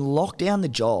if he can lock down the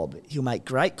job, he'll make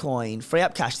great coin, free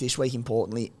up cash this week,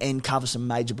 importantly, and cover some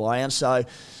major buy-outs. So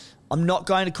I'm not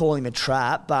going to call him a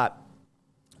trap, but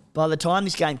by the time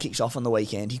this game kicks off on the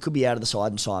weekend, he could be out of the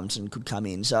side and Simonson could come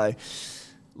in. So,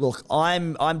 look,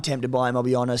 I'm tempted by him, I'll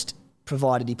be honest,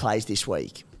 provided he plays this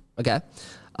week. Okay.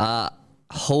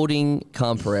 Holding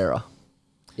Pereira.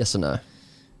 Yes or no?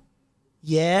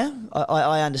 Yeah,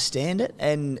 I understand it.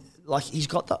 And, like, he's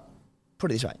got the...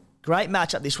 Put it this way. Great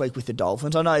matchup this week with the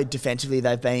Dolphins. I know defensively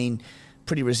they've been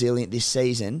pretty resilient this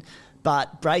season,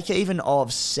 but break even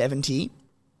of 70...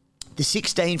 The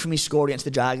 16 from his score against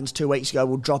the Dragons 2 weeks ago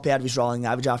will drop out of his rolling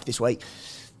average after this week,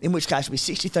 in which case it'll be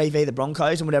 63 v the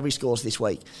Broncos and whatever he scores this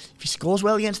week. If he scores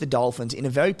well against the Dolphins in a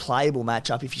very playable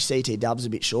matchup, if your CT dub's a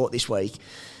bit short this week,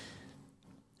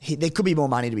 there could be more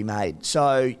money to be made.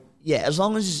 So, yeah, as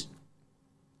long as...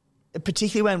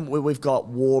 Particularly when we've got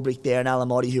Warbrick there and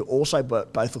Alamotti, who also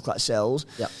both look like sells,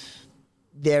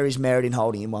 there is merit in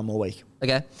holding him one more week.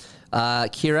 Okay.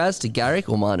 Kiraz to Garrick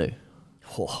or Manu?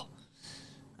 Oh,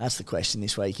 that's the question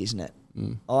this week, isn't it?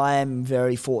 I am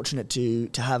very fortunate to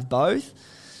have both.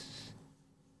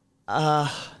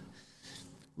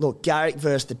 Look, Garrick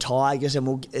versus the Tigers, and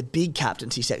we'll get a big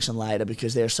captaincy section later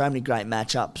because there are so many great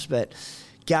matchups, but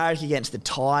Garrick against the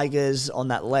Tigers on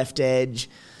that left edge,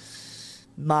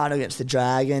 Manu against the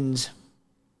Dragons.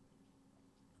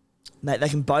 Mate, they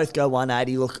can both go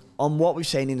 180. Look, on what we've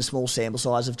seen in a small sample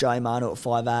size of Joey Manu at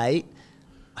 5'8",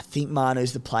 I think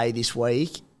Manu's the play this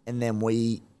week, and then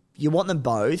you want them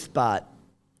both, but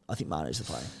I think Manu's the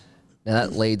play. Now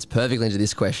that leads perfectly into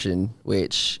this question,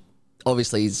 which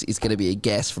obviously is going to be a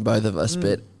guess from both of us,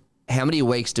 but how many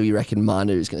weeks do we reckon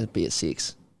Manu is going to be at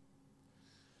 6?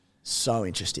 So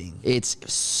interesting.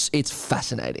 It's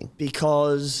fascinating.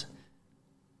 Because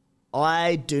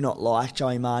I do not like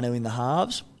Joey Manu in the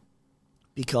halves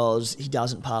because he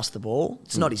doesn't pass the ball.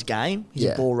 It's not his game. He's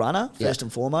a ball runner, first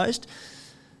and foremost.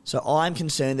 So I'm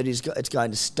concerned that it's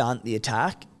going to stunt the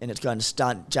attack and it's going to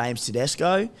stunt James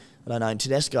Tedesco. I don't know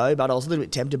Tedesco, but I was a little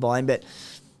bit tempted by him. But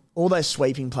all those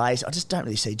sweeping plays, I just don't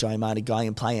really see Joey Manu going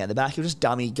and playing out the back. He'll just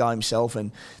dummy go himself,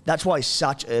 and that's why he's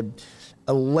such an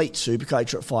elite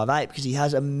Supercoach at 5'8", because he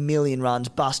has a million runs,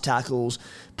 bust tackles,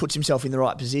 puts himself in the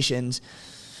right positions.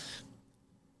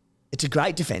 It's a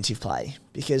great defensive play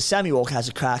because Sammy Walker has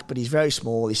a crack, but he's very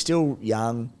small. He's still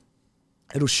young.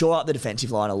 It'll shore up the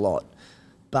defensive line a lot.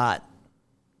 But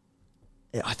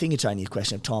I think it's only a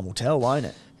question of time will tell, won't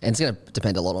it? And it's going to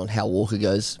depend a lot on how Walker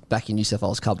goes back in New South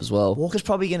Wales Cup as well. Walker's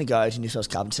probably going to go to New South Wales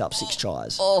Cup and set up 6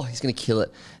 tries. Oh, he's going to kill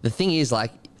it. The thing is,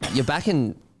 like, you back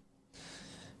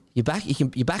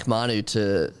Manu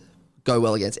to go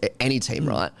well against any team,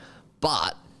 right?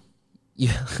 But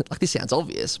like, this sounds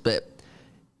obvious, but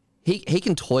he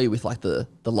can toy with like the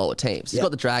lower teams. He's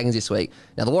got the Dragons this week.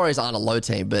 Now the Warriors aren't a low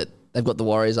team, but they've got the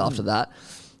Warriors after that.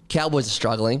 Cowboys are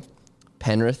struggling.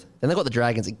 Penrith. Then they got the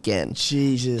Dragons again.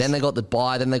 Jesus. Then they got the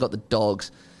bye. Then they got the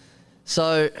Dogs.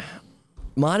 So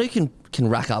Manu can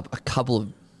rack up a couple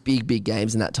of big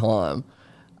games in that time.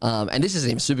 And this isn't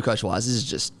even Supercoach wise. This is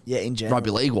just in general.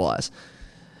 rugby league wise.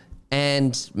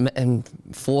 And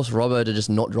force Robbo to just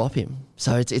not drop him.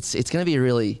 So it's going to be a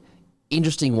really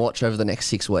interesting watch over the next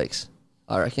 6 weeks,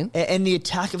 I reckon. And the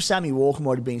attack of Sammy Walker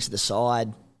might have been to the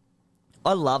side.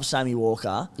 I love Sammy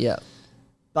Walker. Yeah.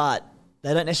 But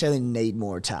they don't necessarily need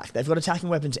more attack. They've got attacking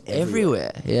weapons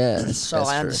everywhere. Yeah. So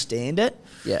I understand it.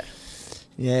 Yeah.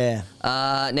 Yeah.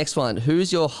 Next one.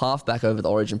 Who's your halfback over the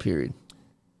Origin period?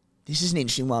 This is an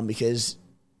interesting one because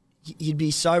you'd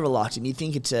be so reluctant. You'd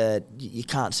think you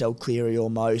can't sell Cleary or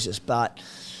Moses, but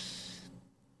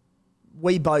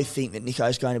we both think that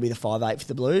Nicho's going to be the 5'8" for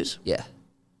the Blues. Yeah.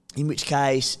 In which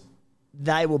case,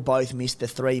 they will both miss the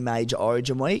 3 major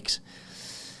Origin weeks.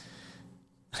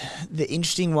 The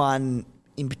interesting one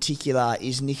in particular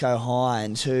is Nicho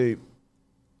Hynes, who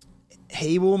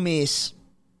he will miss,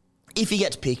 if he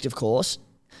gets picked, of course,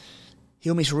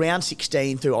 he'll miss round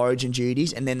 16 through Origin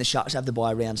duties, and then the Sharks have the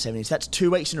bye round 17. So that's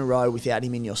 2 weeks in a row without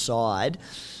him in your side.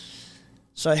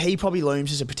 So he probably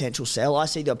looms as a potential sell. I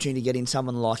see the opportunity to get in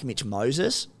someone like Mitch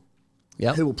Moses,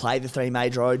 who will play the 3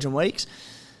 major Origin weeks.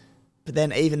 But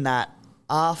then even that,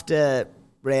 after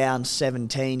round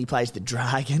 17, he plays the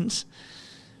Dragons.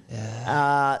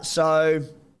 Yeah.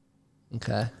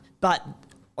 Okay. But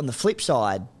on the flip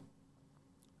side,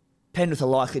 Penrith are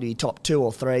likely to be top 2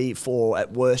 or 3, 4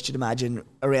 at worst, you'd imagine,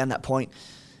 around that point.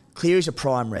 Cleary's a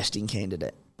prime resting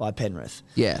candidate by Penrith.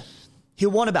 Yeah.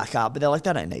 He'll want to back up, but they're like,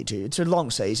 they don't need to. It's a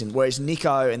long season. Whereas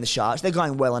Nicho and the Sharks, they're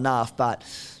going well enough, but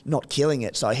not killing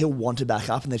it. So he'll want to back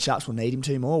up, and the Sharks will need him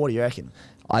to more. What do you reckon?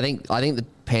 I think the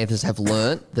Panthers have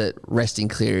learnt that resting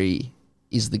Cleary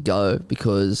is the go,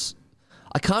 because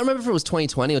I can't remember if it was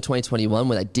 2020 or 2021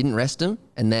 where they didn't rest him,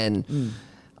 and then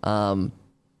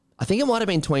I think it might have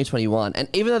been 2021. And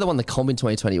even though they won the comp in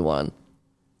 2021,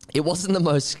 it wasn't the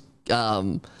most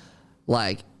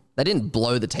they didn't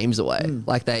blow the teams away.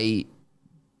 Like, they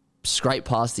scraped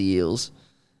past the Eels.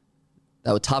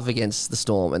 They were tough against the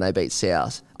Storm, and they beat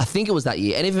South. I think it was that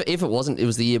year. And if it wasn't, it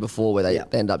was the year before where they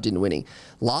ended up didn't winning.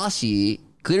 Last year,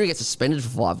 Cleary gets suspended for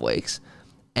 5 weeks,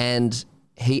 and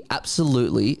he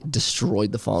absolutely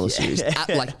destroyed the final series.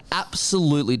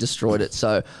 Absolutely destroyed it.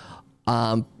 So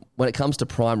when it comes to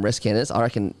prime rest candidates, I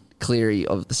reckon Cleary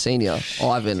of the senior,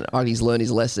 Ivan, I reckon he's learned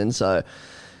his lesson. So,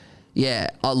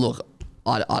 yeah,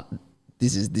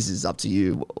 this is up to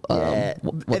you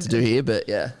what to do here, but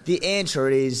yeah. The answer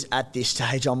is, at this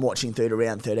stage, I'm watching through to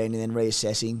round 13 and then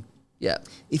reassessing. Yeah.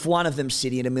 If one of them's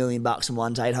sitting at $1 million and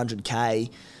one's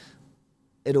 800K,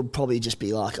 it'll probably just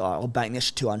be like, all right, I'll bank this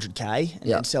 200K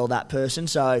and then sell that person.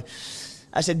 So, as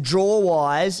I said,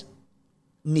 draw-wise,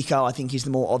 Nicho, I think, is the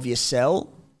more obvious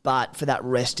sell. But for that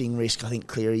resting risk, I think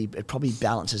Cleary, it probably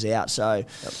balances out. So,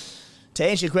 to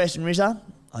answer your question, Rizza,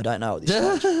 I don't know at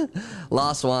this stage.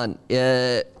 Last one.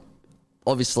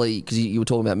 Obviously, because you were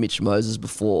talking about Mitch Moses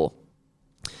before.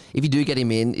 If you do get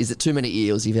him in, is it too many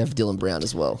Eels if you have Dylan Brown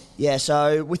as well? Yeah,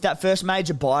 so with that first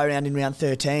major bye round in round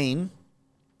 13,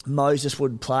 Moses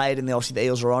would play it, and obviously the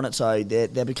Eels are on it, so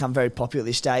they've become very popular at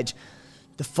this stage.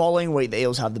 The following week, the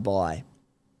Eels have the bye.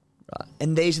 Right.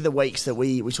 And these are the weeks that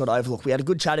we sort of overlook. We had a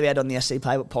good chat about it on the SC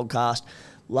Playbook podcast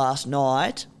last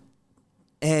night,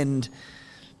 and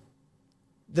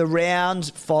the rounds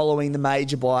following the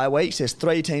major bye weeks, there's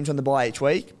 3 teams on the bye each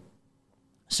week.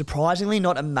 Surprisingly,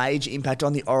 not a major impact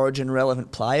on the Origin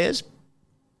relevant players,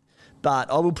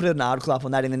 but I will put an article up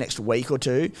on that in the next week or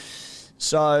two.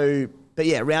 So, but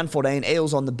yeah, round 14,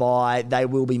 Eels on the bye, they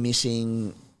will be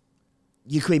missing.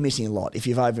 You could be missing a lot if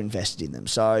you've overinvested in them.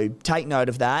 So take note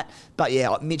of that. But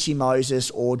yeah, Mitchy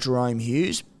Moses or Jerome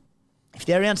Hughes, if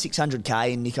they're around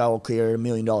 600K and Nicho or Cleary are $1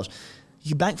 million, you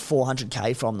can bank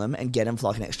 400K from them and get them for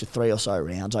like an extra 3 or so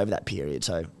rounds over that period.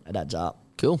 So it adds up.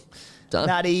 Cool. Done.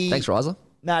 Matty, thanks, Riser.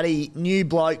 Matty, new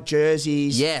bloke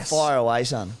jerseys. Yes. Fire away,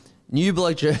 son. New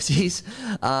bloke jerseys.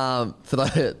 For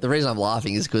the reason I'm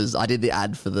laughing is because I did the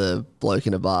ad for the bloke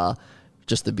in a bar,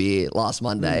 just the beer, last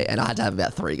Monday, and I had to have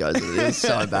about 3 goes of it. It was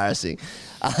so embarrassing.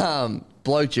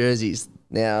 Bloke jerseys.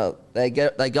 Now, they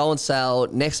go on sale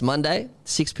next Monday,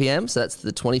 6 p.m, so that's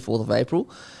the 24th of April.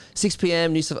 6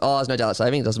 p.m, New South... Oh, there's no daylight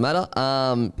saving, it doesn't matter.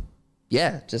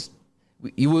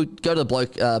 You would go to the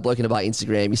bloke in a bar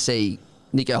Instagram, you see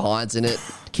Nicho Hynes in it,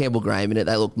 Campbell Graham in it.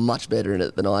 They look much better in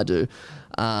it than I do.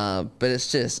 But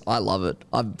it's just, I love it.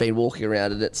 I've been walking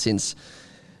around in it since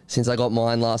I got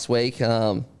mine last week.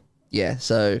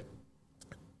 So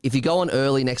if you go on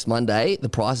early next Monday, the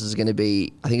prices are going to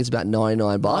be, I think it's about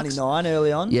 $99. 99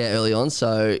 early on. Yeah, early on.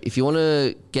 So if you want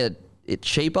to get it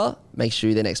cheaper, make sure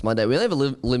you're there next Monday. We only have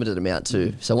a limited amount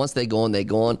too. So once they're gone, they're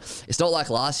gone. It's not like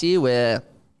last year where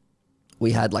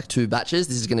we had like 2 batches.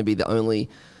 This is going to be the only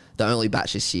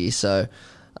batch this year. So,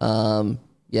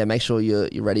 yeah, make sure you're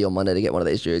ready on Monday to get one of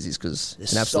these jerseys because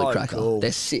it's an absolute so cracker. cool.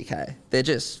 They're sick, hey? They're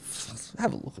just,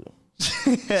 have a look at them.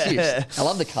 Seriously. I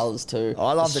love the colours too.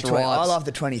 I love the stripes. I love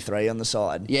the 23 on the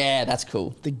side. Yeah, that's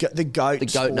cool. The goat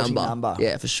number.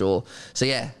 Yeah, for sure. So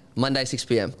yeah, Monday 6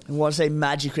 p.m. And want to say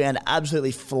Magic Round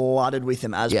absolutely flooded with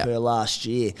them as per last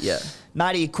year. Yeah.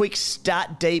 Matey, a quick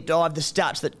stat deep dive. The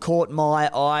stats that caught my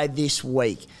eye this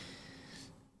week.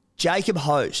 Jacob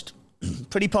Host,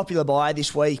 pretty popular buy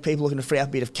this week. People looking to free up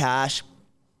a bit of cash,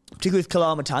 particularly with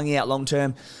Kalamatangi out long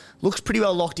term. Looks pretty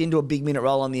well locked into a big minute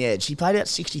role on the edge. He played out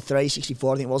 63,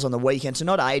 64, I think it was on the weekend. So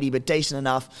not 80, but decent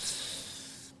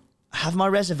enough. I have my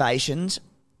reservations.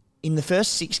 In the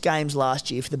first 6 games last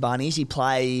year for the Bunnies, he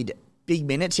played big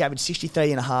minutes. He averaged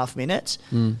 63 and a half minutes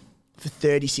for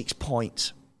 36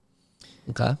 points.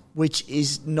 Okay. Which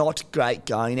is not great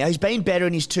going. Now, he's been better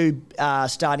in his 2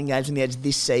 starting games on the edge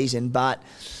this season, but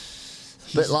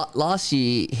last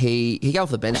year, he came off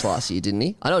the bench last year, didn't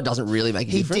he? I know it doesn't really make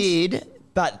a difference. He did,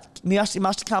 but he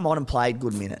must have come on and played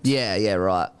good minutes. Yeah,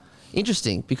 right.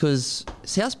 Interesting, because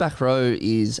South's back row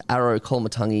is Arrow,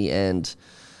 Kalamatangi and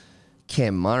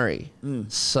Cam Murray.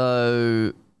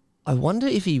 So I wonder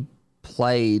if he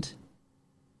played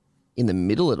in the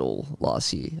middle at all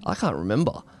last year. I can't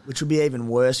remember. Which would be even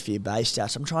worse for your base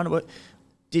stats. I'm trying to work.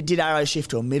 Did Arrow shift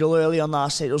to a middle early on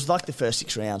last season? It was like the first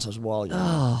 6 rounds. I was a while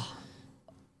ago.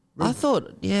 I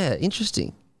thought, yeah,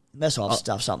 interesting. Unless I've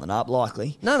stuffed something up,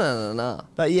 likely. No.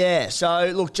 But yeah,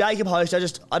 so look, Jacob Host, I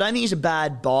don't think he's a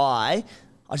bad buy.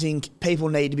 I think people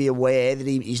need to be aware that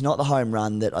he's not the home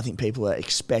run that I think people are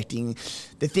expecting.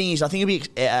 The thing is, I think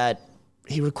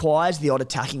he requires the odd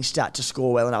attacking stat to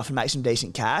score well enough and make some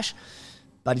decent cash,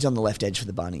 but he's on the left edge for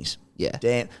the Bunnies. Yeah.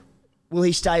 Damn. Will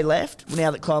he stay left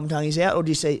now that Kalamatangi's out, or do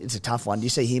you see, it's a tough one, do you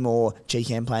see him or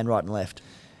Cheekham playing right and left?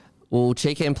 Well,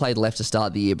 Cheekham played left to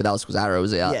start the year, but that was because Arrow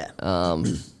was out. Yeah.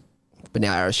 But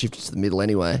now Arrow shifted to the middle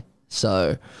anyway.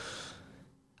 So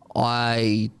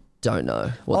I don't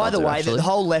know. Either way, the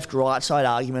whole left-right side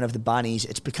argument of the Bunnies,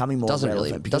 it's becoming more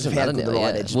relevant because of how good the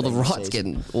right edge is. Well, the right's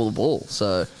getting all the ball.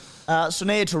 So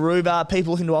Sonia Taruba,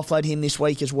 people looking to offload him this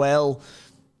week as well.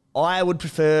 I would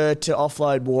prefer to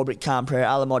offload Warbrick, Canberra,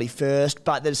 Alamotti first,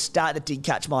 but the stat that did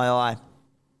catch my eye,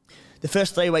 the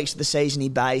first 3 weeks of the season he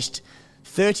based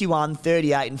 31,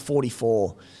 38 and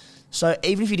 44. So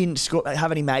even if he didn't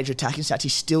have any major attacking stats, he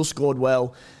still scored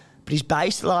well. But his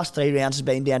base the last 3 rounds has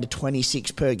been down to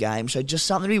 26 per game. So just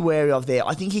something to be wary of there.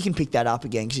 I think he can pick that up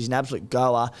again because he's an absolute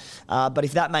goer. But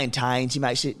if that maintains, he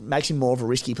makes him more of a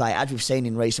risky play, as we've seen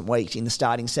in recent weeks in the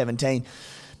starting 17.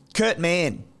 Kurt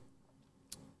Mann,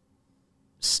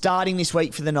 starting this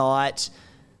week for the Knights.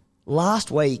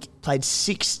 Last week,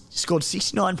 scored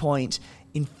 69 points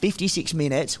in 56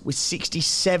 minutes with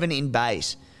 67 in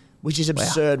base, which is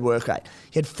absurd work rate.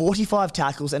 He had 45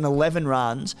 tackles and 11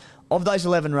 runs. Of those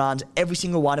 11 runs, every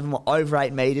single one of them were over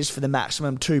 8 metres for the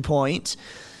maximum 2 points.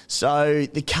 So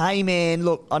the K-Man,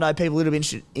 look, I know people are a little bit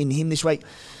interested in him this week.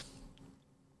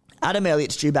 Adam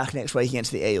Elliott's due back next week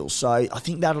against the Eels, so I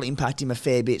think that'll impact him a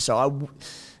fair bit. So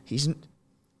he's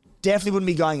definitely wouldn't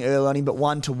be going early on him, but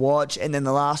one to watch. And then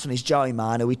the last one is Joey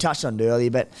Manu. We touched on it earlier,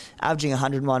 but averaging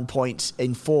 101 points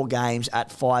in 4 games at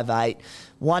 5'8",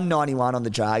 191 on the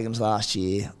Dragons last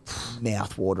year.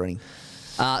 Mouth-watering.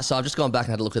 So I've just gone back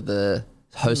and had a look at the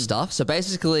host stuff. So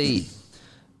basically,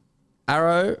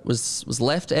 Arrow was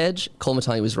left edge,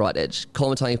 Kalamatangi was right edge.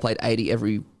 Kalamatangi played 80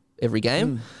 every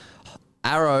game.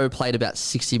 Arrow played about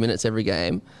 60 minutes every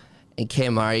game. And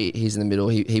Cam Murray, he's in the middle,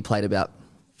 he played about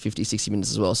 50, 60 minutes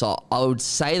as well. So I would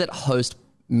say that host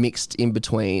mixed in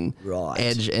between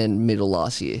edge and middle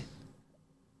last year.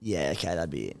 Yeah, okay,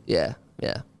 that'd be it. Yeah.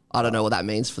 I don't know what that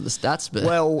means for the stats, but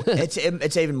well,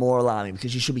 it's even more alarming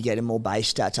because you should be getting more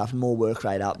base stats up and more work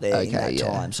rate up there in that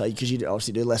time. So because you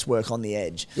obviously do less work on the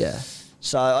edge. Yeah.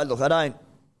 So look, I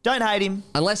don't hate him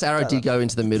unless Arrow did go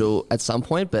into the middle at some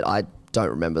point, but I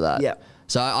don't remember that. Yeah.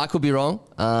 So I could be wrong.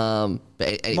 But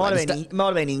anyway, might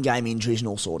have been in-game injuries and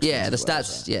all sorts. Yeah, of the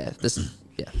things stats.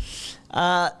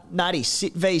 Yeah. Nutty,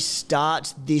 Sit V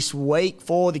starts this week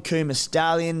for the Cooma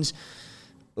Stallions.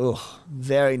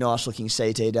 Very nice looking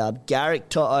CT dub. Garrick,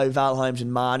 To'o, Val Holmes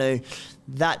and Manu.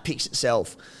 That picks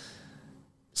itself.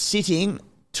 Sitting,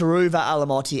 Taruva,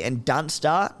 Alamotti and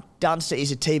Dunster. Dunster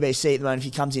is a TBC at the moment if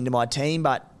he comes into my team,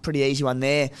 but pretty easy one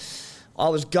there. I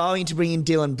was going to bring in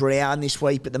Dylan Brown this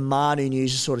week, but the Manu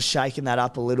news has sort of shaken that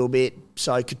up a little bit.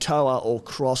 So Katoa or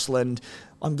Crossland.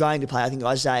 I'm going to play, I think,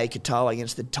 Isaiah Katoa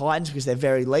against the Titans because they're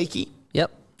very leaky.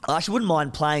 Yep. I actually wouldn't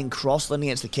mind playing Crossland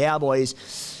against the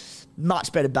Cowboys.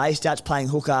 Much better base stats, playing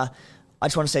hooker. I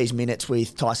just want to see his minutes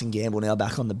with Tyson Gamble now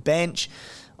back on the bench.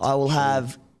 I will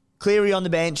have Cleary on the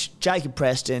bench, Jacob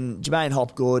Preston, Jermaine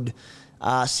Hopgood.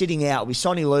 Sitting out will be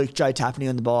Sonny Luke, Joe Tapney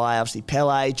on the bye, obviously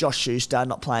Pele, Josh Schuster,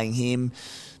 not playing him.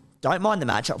 Don't mind the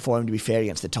matchup for him, to be fair,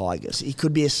 against the Tigers. He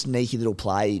could be a sneaky little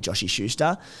play, Joshy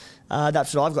Schuster.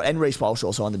 That's what I've got. And Reece Walsh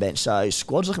also on the bench. So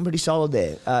squad's looking pretty solid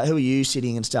there. Who are you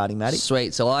sitting and starting, Matty?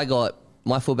 Sweet. So I got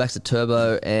my fullbacks are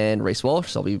Turbo and Reece Walsh.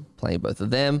 So I'll be playing both of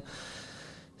them.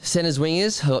 Centers,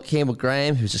 wingers, I've got Campbell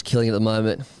Graham, who's just killing it at the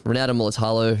moment. Ronaldo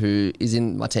Mulatalo, who is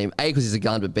in my team, A, because he's a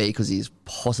gun, but B, because he's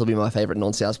possibly my favourite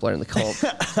non-South player in the comp.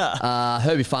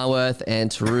 Herbie Farnworth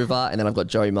and Taruva. And then I've got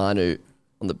Joey Manu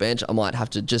on the bench. I might have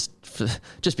to just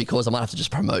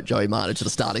promote Joey Manu to the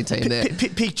starting team there.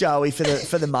 Pick Joey for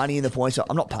the money and the points.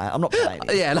 I'm not paying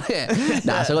him. So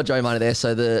I got Joey Manu there.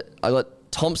 So I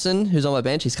got Thompson, who's on my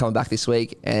bench. He's coming back this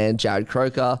week. And Jared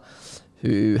Croker,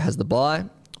 who has the bye.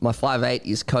 My 5'8"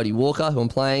 is Cody Walker, who I'm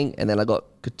playing. And then I got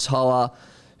Katoa,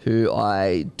 who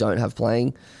I don't have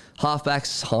playing.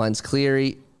 Halfbacks, Hines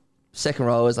Cleary. Second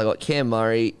rowers, I got Cam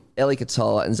Murray, Ellie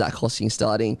Katoa, and Zach Hosking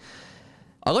starting.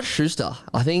 I got Schuster.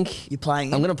 I think you're playing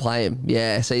him? I'm going to play him.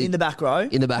 Yeah. So in the back row?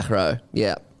 In the back row,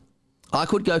 yeah. I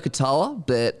could go Katoa,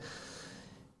 but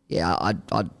yeah,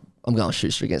 I'm going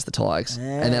Schuster against the Tigers.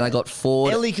 Yeah. And then I got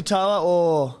Ford. Ellie Katoa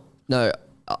or? No,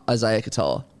 Isaiah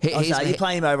Katoa. You're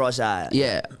playing him over Isaiah?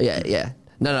 Yeah.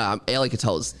 No, Ellie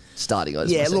Katoa's starting.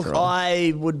 Yeah, look,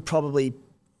 I would probably...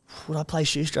 Would I play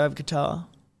Schuster over Katoa?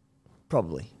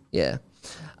 Probably. Yeah.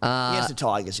 Against the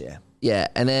Tigers, yeah. Yeah,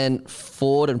 and then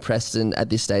Ford and Preston at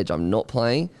this stage I'm not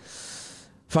playing.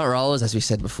 Front rollers, as we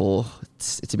said before,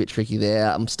 it's a bit tricky there.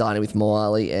 I'm starting with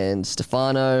Miley and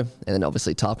Stefano, and then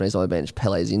obviously Tarpan's on my bench.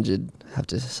 Pele's injured. Have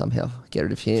to somehow get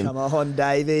rid of him. Come on,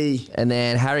 Davey. And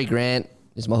then Harry Grant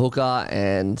is my hooker,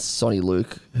 and Sonny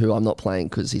Luke, who I'm not playing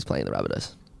because he's playing the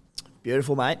Rabbitohs.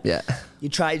 Beautiful, mate. Yeah.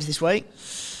 Your trades this week?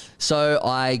 So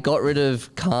I got rid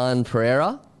of Khan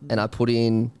Pereira, and I put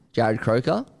in Jared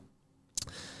Croker.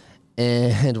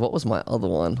 And what was my other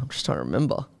one? I'm just trying to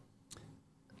remember.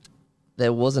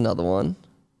 There was another one.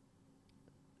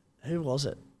 Who was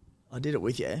it? I did it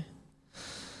with you.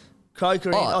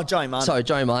 Croker in. Joey Manu. Sorry,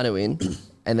 Joey Manu in.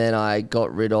 And then I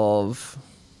got rid of...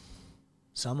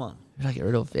 Someone. Who did I get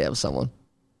rid of? Yeah, it was someone.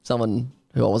 Someone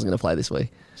who I wasn't going to play this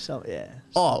week. Will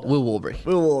Warbrick.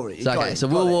 Will Warbrick. So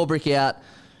Will Warbrick out.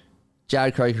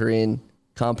 Jared Croker in.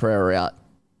 Khan Pereira out.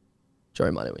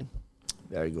 Joey Manu in.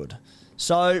 Very good.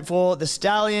 So for the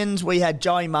Stallions, we had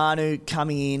Joey Manu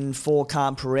coming in for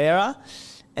Khan Pereira,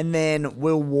 and then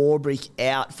Will Warbrick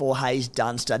out for Hayes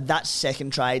Dunster. That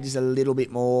second trade is a little bit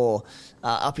more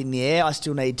up in the air. I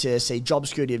still need to see job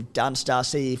security of Dunster,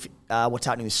 see if what's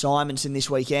happening with Simonson this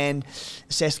weekend,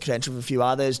 assess the potential of a few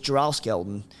others. Jarrell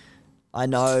Skelton, I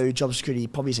know job security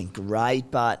probably isn't great,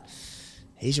 but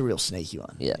he's a real sneaky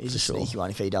one. Yeah, he's a sneaky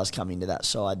one if he does come into that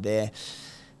side there.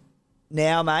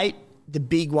 Now, mate, the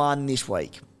big one this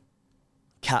week,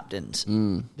 captains.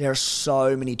 There are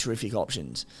so many terrific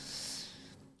options.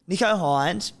 Nicho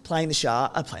Hines playing the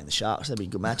Sharks. That'd be a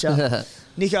good matchup.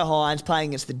 Nicho Hines playing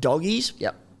against the Doggies.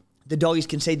 Yep. The Doggies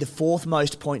concede the fourth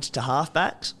most points to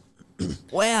halfbacks.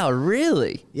 Wow,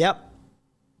 really? Yep.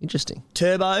 Interesting.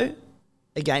 Turbo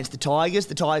against the Tigers.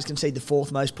 The Tigers concede the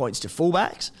fourth most points to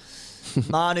fullbacks.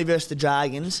 Manu versus the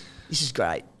Dragons. This is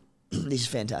great. This is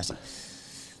fantastic.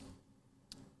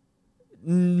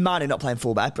 Manu not playing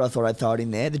fullback, but I thought I'd throw it in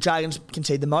there. The Dragons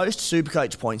concede the most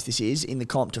Supercoach points this is in the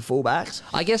comp to fullbacks.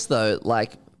 I guess, though,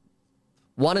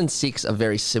 1 and 6 are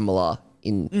very similar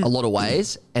in a lot of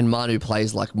ways, and Manu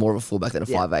plays like more of a fullback than a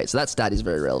 5'8", so that stat is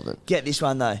very relevant. Get this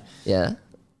one, though. Yeah.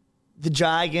 The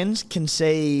Dragons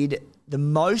concede the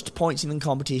most points in the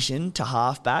competition to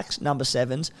halfbacks, number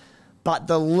 7s, but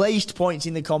the least points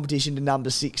in the competition to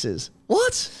number 6s.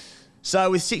 What?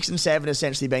 So with 6 and 7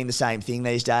 essentially being the same thing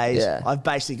these days, Yeah. I've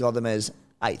basically got them as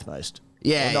 8th most.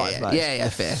 Yeah, Or ninth most. yeah,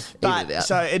 fair. But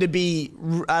so it'd be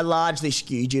largely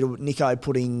skewed due to Nicho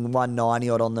putting 190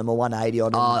 odd on them or 180 odd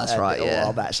on them. Oh, that's right, a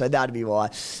while back. So that'd be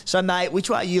why. So, mate, which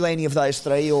way are you leaning of those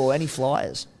three or any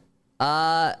flyers?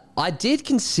 I did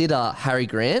consider Harry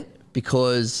Grant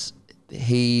because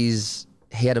he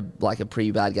had a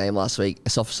pretty bad game last week.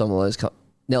 It's off some of those.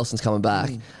 Nelson's coming back.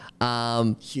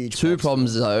 Huge Two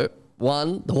problems though.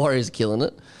 one, the Warriors are killing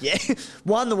it. Yeah.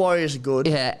 One, the Warriors are good.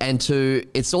 Yeah, and two,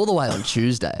 it's all the way on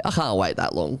Tuesday. I can't wait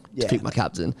that long to pick my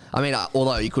captain. I mean,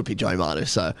 although you could pick Joe Manu,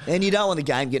 so. And you don't want the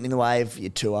game getting in the way of your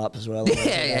 2-up as well.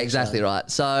 Yeah, exactly right.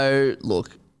 So,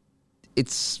 look,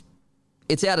 it's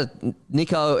out of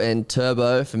Nicho and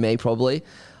Turbo for me, probably.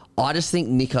 I just think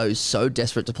Nicho's so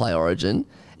desperate to play Origin.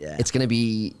 Yeah. It's going to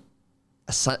be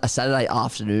a Saturday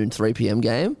afternoon, 3 p.m.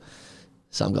 game.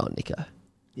 So I'm going Nicho.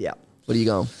 Yeah. What are you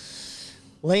going?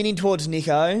 Leaning towards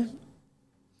Nicho.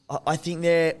 I think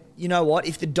you know what?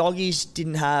 If the Doggies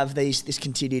didn't have this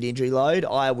continued injury load,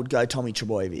 I would go Tommy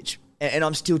Trbojevic. And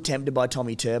I'm still tempted by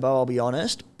Tommy Turbo, I'll be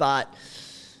honest. But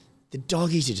the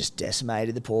Doggies are just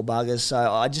decimated, the poor buggers. So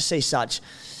I just see such,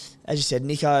 as you said,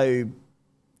 Nicho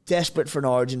desperate for an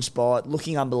Origin spot,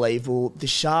 looking unbelievable. The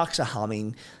Sharks are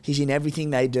humming. He's in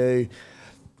everything they do.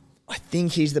 I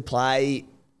think he's the play.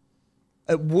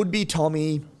 It would be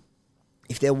Tommy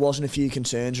if there wasn't a few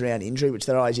concerns around injury, which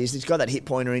there always is. He's got that hip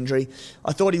pointer injury.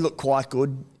 I thought he looked quite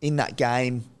good in that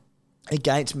game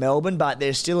against Melbourne, but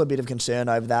there's still a bit of concern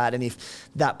over that. And if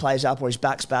that plays up or his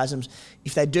back spasms,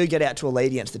 if they do get out to a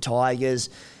lead against the Tigers,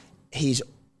 he's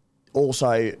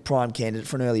also prime candidate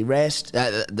for an early rest.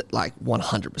 Like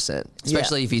 100%.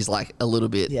 Especially if he's like a little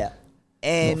bit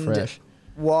and more fresh.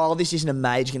 While this isn't a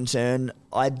major concern,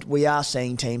 we are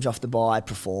seeing teams off the bye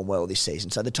perform well this season.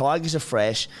 So the Tigers are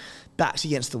fresh, backs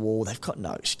against the wall. They've got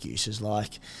no excuses.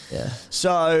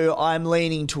 So I'm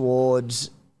leaning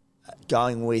towards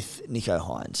going with Nicho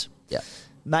Hynes. Yeah.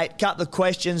 Mate, couple of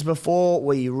questions before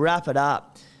we wrap it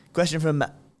up. Question from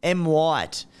M.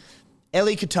 White.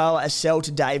 Eli Katoa a sell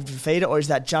to David Fafita, or is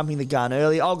that jumping the gun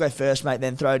early? I'll go first, mate,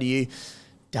 then throw to you.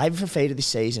 David Fafita this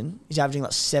season, he's averaging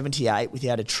like 78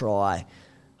 without a try.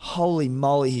 Holy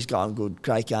moly, he's going good.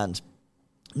 Great guns.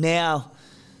 Now,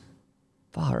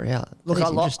 far out. Look,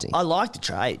 Interesting. I like the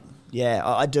trade. Yeah,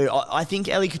 I do. I think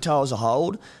Eli Katoa's a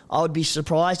hold. I would be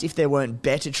surprised if there weren't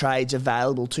better trades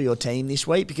available to your team this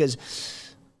week, because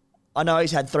I know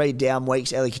he's had 3 down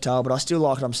weeks, Eli Katoa, but I still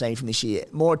like what I'm seeing from this year.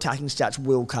 More attacking stats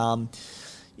will come.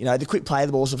 You know, the quick play of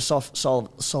the balls of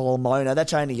Solomona,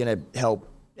 that's only going to help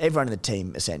everyone in the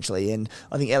team, essentially. And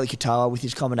I think Eli Katoa, with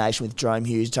his combination with Jerome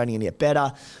Hughes, it's only going to get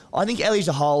better. I think Eli's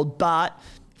a hold, but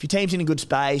if your team's in a good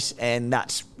space and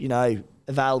that's,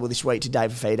 available this week to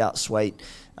Dave Fafita, sweet.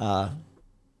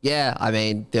 Yeah, I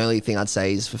mean, the only thing I'd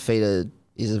say is Fafita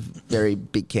is a very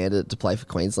big candidate to play for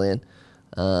Queensland.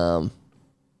 But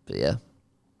yeah.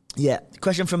 Yeah.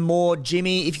 Question from Moore.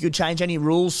 Jimmy, if you could change any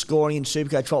rules scoring in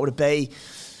Supercoach, what would it be?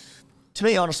 To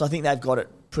be honest, I think they've got it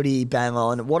pretty bang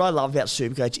on. What I love about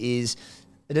Supercoach is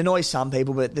it annoys some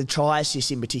people, but the try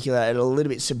assists in particular are a little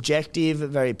bit subjective,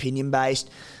 very opinion-based.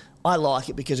 I like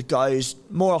it because it goes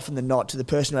more often than not to the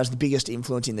person who has the biggest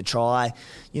influence in the try.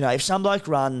 If some bloke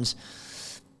runs,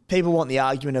 people want the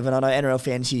argument of, and I know NRL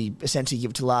fans essentially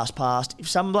give it to last past, if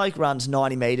some bloke runs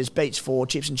 90 metres, beats 4,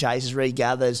 chips and chases,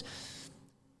 regathers,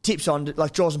 tips on,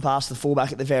 draws and passes the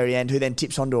fullback at the very end, who then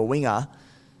tips onto a winger,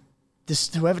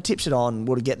 whoever tips it on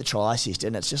will get the try assist,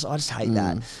 and I just hate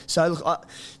that. So, look,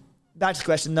 back to the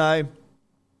question though.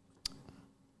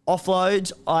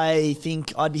 Offloads, I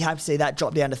think I'd be happy to see that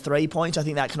drop down to 3 points. I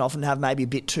think that can often have maybe a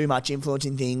bit too much influence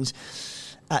in things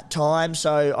at times.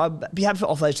 So I'd be happy for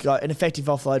offloads to go an effective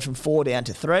offload from 4 down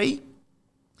to 3.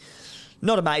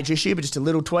 Not a major issue, but just a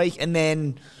little tweak. And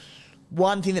then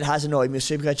one thing that has annoyed me with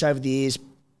Supercoach over the years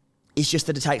is just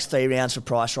that it takes 3 rounds for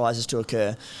price rises to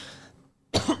occur.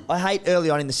 I hate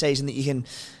early on in the season that you can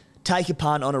take a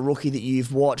punt on a rookie that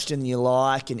you've watched and you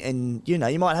like, and you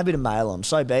might have a bit of mail on,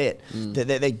 so be it.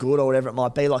 They're good or whatever it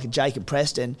might be, like a Jacob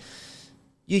Preston.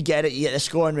 You get it, you get the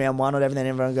score in round 1 or whatever, then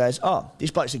everyone goes, oh,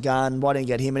 this bloke's a gun, why didn't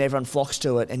you get him? And everyone flocks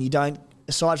to it, and you don't,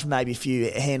 aside from maybe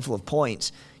a handful of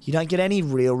points, you don't get any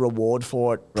real reward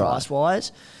for it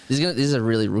price-wise. This is a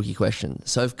really rookie question.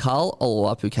 So if Carl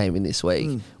Oluwapu came in this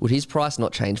week, would his price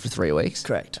not change for 3 weeks?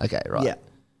 Correct. Okay, right. Yeah.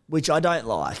 Which I don't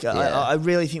like. Yeah. I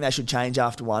really think they should change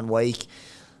after 1 week.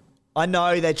 I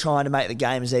know they're trying to make the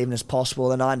game as even as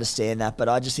possible, and I understand that, but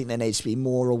I just think there needs to be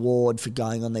more reward for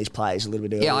going on these players a little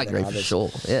bit earlier. Yeah, I agree for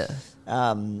sure. Yeah.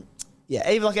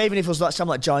 Even if it was like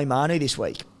someone like Joey Manu this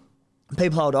week,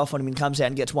 people hold off on him and comes out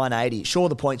and gets 180. Sure,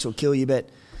 the points will kill you, but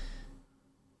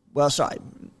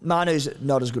Manu's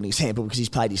not as good an example because he's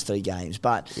played his 3 games.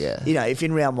 But if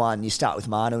in round 1 you start with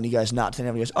Manu and he goes nuts, and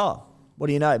everyone goes, oh, what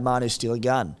do you know? Manu's still a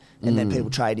gun. And then people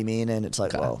trade him in, and it's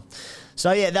like, well.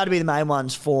 So, that'd be the main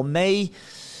ones for me.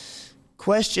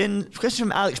 Question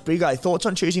from Alex Brigo. Thoughts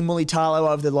on choosing Mulitalo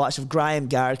over the likes of Graham,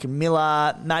 Garrick and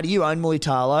Miller? Matty, you own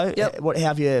Mulitalo. Yep. How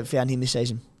have you found him this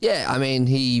season? Yeah, I mean,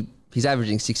 he's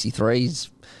averaging 63s,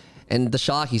 And the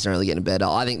Sharkies are only getting better.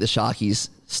 I think the Sharkies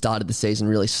started the season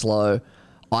really slow.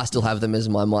 I still have them as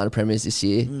my minor premiers this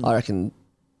year. I reckon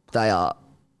they are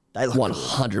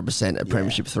 100% a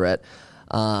premiership threat.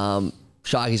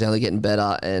 Sharky's only getting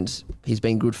better, and he's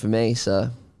been good for me. So,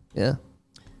 yeah.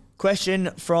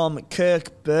 Question from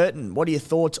Kirk Burton. What are your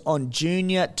thoughts on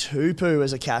Junior Tupu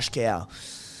as a cash cow?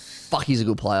 Fuck, he's a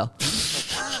good player.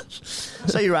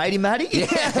 So you rate him, Matty?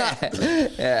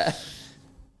 Yeah.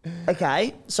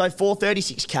 Okay, so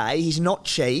 436k. He's not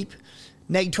cheap.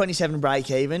 Neg 27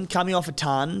 break even. Coming off a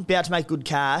ton. About to make good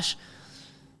cash.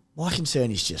 My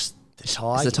concern is just the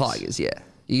Tigers. It's the Tigers, yeah.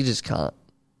 You just can't.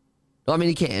 I mean,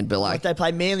 he can, but Like they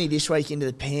play Manly this week into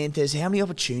the Panthers. How many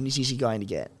opportunities is he going to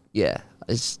get? Yeah.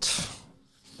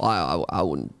 I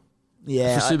wouldn't.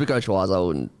 Yeah. For Supercoach wise, I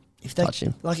wouldn't touch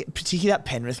him. Like, particularly that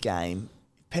Penrith game.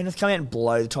 Penrith come out and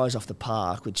blow the Tigers off the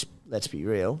park, which, let's be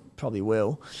real, probably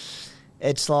will.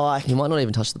 It's like... He might not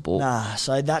even touch the ball. Nah,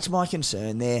 so that's my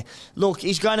concern there. Look,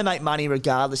 he's going to make money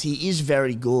regardless. He is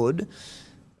very good.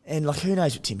 And, like, who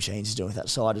knows what Tim Sheens is doing with that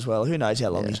side as well. Who knows how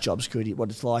long his job's good, what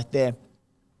it's like there.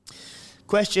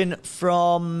 Question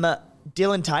from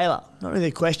Dylan Taylor. Not really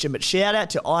a question, but shout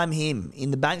out to I'm Him in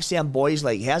the Bankstown Boys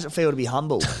League. How's it feel to be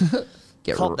humbled?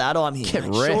 Cop that, I'm Him. Get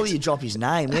Mate. Surely you drop his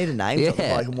name. We need a name for the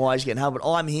bloke and why he's getting humbled.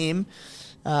 I'm Him.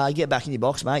 Get back in your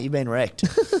box, mate. You've been wrecked.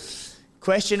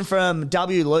 Question from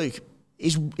W. Luke.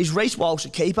 Is Reece Walsh a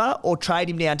keeper or trade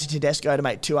him down to Tedesco to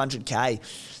make 200k?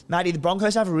 Matty, the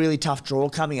Broncos have a really tough draw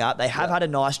coming up. They have had a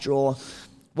nice draw.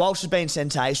 Walsh has been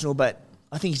sensational, but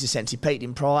I think he's a sensi Pete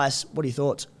in price. What are your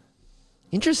thoughts?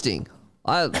 Interesting.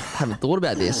 I haven't thought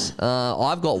about this.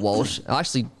 I've got Walsh.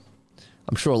 Actually,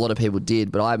 I'm sure a lot of people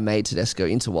did, but I made Tedesco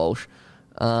into Walsh.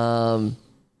 I'm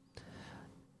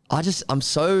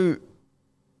so...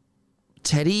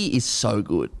 Teddy is so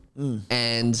good.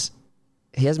 And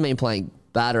he hasn't been playing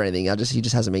bad or anything. He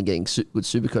just hasn't been getting good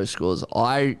Supercoach scores.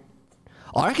 I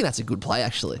reckon that's a good play,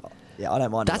 actually. Yeah, I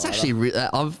don't mind. That's actually...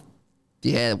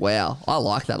 Yeah, wow. I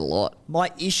like that a lot. My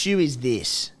issue is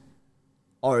this.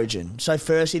 Origin. So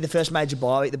firstly, the first major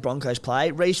bye week the Broncos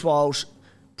play, Reece Walsh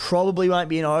probably won't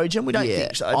be in Origin. We don't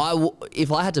think so.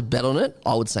 If I had to bet on it,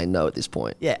 I would say no at this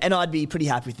point. Yeah, and I'd be pretty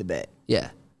happy with the bet.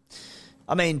 Yeah.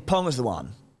 I mean, Ponga's the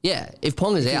one. Yeah, if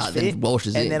Pong is out, then Walsh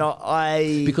is in. And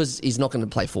then because he's not going to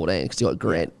play 14 because he's got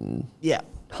Grant and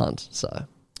Hunt, so...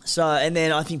 And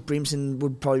then I think Brimson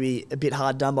would probably be a bit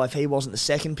hard done by if he wasn't the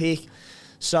second pick.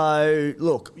 So,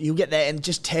 look, you'll get there, and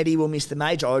just Teddy will miss the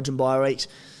major Origin bye weeks.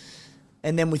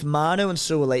 And then with Manu and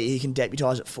Suoliti, he can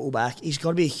deputise at fullback. He's got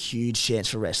to be a huge chance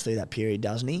for rest through that period,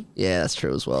 doesn't he? Yeah, that's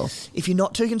true as well. If you're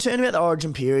not too concerned about the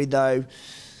Origin period, though,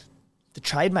 the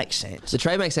trade makes sense. The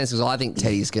trade makes sense because I think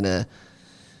Teddy's going to...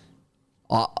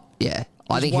 I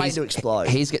think he's to explode.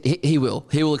 He will.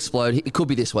 He will explode. It could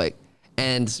be this week.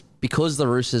 And because the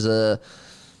Roosters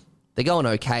they're going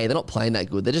okay. They're not playing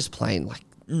that good. They're just playing like...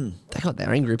 They got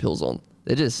their angry pills on.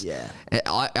 They're just... Yeah.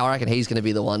 I reckon he's going to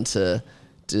be the one to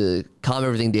calm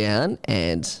everything down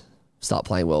and start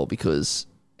playing well because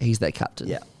he's their captain.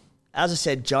 Yeah. As I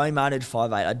said, Joey Manu at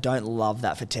 5'8". I don't love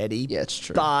that for Teddy. Yeah, it's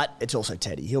true. But it's also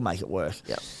Teddy. He'll make it work.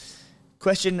 Yeah.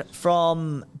 Question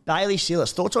from Bailey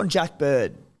Silas. Thoughts on Jack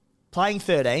Bird? Playing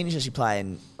 13. He's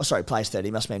actually plays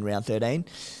 13. Must have been round 13.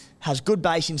 Has good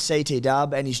base in CT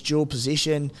dub and his dual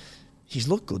position. He's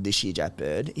looked good this year, Jack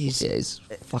Bird. He's a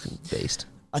fucking beast.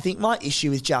 I think my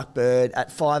issue with Jack Bird at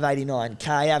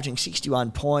 589k, averaging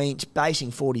 61 points,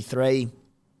 basing 43.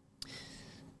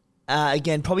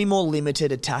 Again, probably more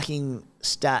limited attacking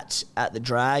stats at the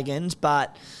Dragons,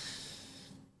 but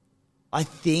I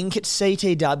think at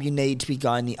CTW you need to be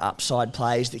going the upside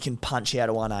plays that can punch out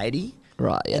a 180.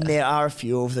 Right, yeah. And there are a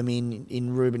few of them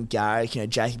in Ruben Garrick,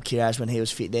 Jacob Kiraz when he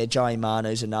was fit there, Joey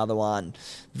Manu's another one,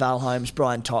 Val Holmes,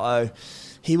 Brian Toto.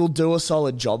 He will do a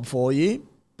solid job for you.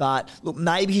 But, look,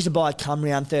 maybe he's a buy come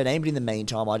round 13, but in the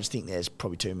meantime, I just think there's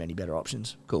probably too many better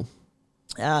options. Cool.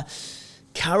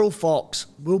 Carol Fox,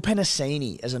 Will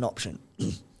Penasini as an option.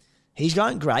 He's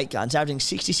going great guns, averaging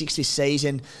 66 this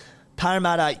season.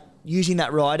 Parramatta using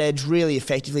that right edge really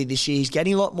effectively this year. He's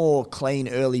getting a lot more clean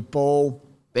early ball.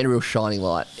 Been a real shining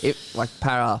light.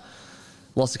 Para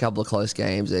lost a couple of close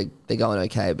games. They're going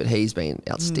okay, but he's been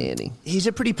outstanding. He's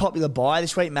a pretty popular buy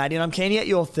this week, Matty, and I'm keen to get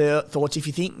your thoughts if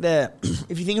you think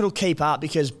it'll keep up,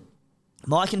 because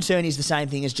my concern is the same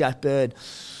thing as Jack Bird.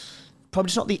 Probably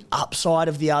just not the upside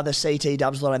of the other CT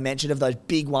dubs that I mentioned, of those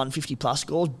big 150-plus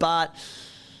scores, but,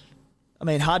 I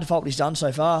mean, hard to fault what he's done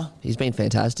so far. He's been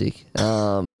fantastic.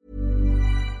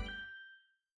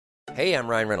 Hey, I'm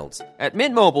Ryan Reynolds. At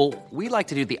Mint Mobile, we like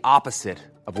to do the opposite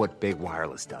of what Big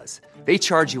Wireless does. They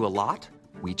charge you a lot,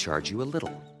 we charge you a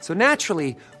little. So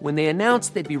naturally, when they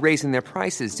announced they'd be raising their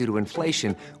prices due to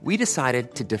inflation, we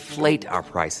decided to deflate our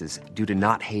prices due to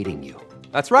not hating you.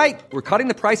 That's right. We're cutting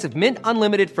the price of Mint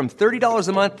Unlimited from $30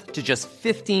 a month to just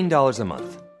 $15 a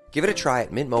month. Give it a try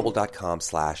at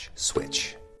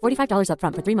mintmobile.com/switch. $45 up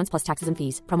front for 3 months plus taxes and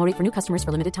fees. Promo rate for new customers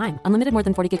for limited time. Unlimited more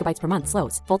than 40 gigabytes per month.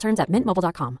 Slows full terms at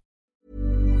mintmobile.com.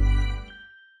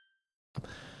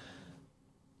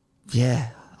 Yeah,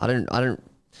 I don't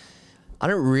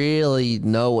really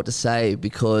know what to say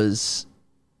because,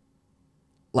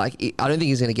 like, I don't think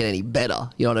he's going to get any better.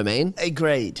 You know what I mean?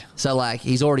 Agreed. So, like,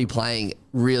 he's already playing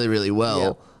really, really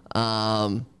well.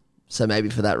 Yep. So maybe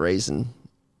for that reason,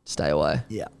 stay away.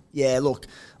 Yeah. Yeah, look,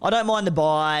 I don't mind the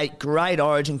buy. Great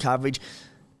Origin coverage.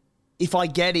 If I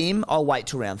get him, I'll wait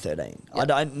till round 13. Yep. I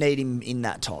don't need him in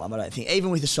that time, I don't think,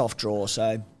 even with a soft draw.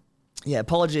 So, yeah,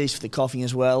 apologies for the coughing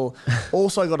as well.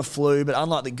 Also got a flu, but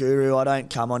unlike the Guru, I don't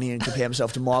come on here and compare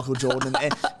myself to Michael Jordan,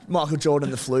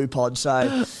 the flu pod.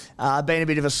 So, been a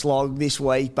bit of a slog this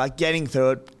week, but getting through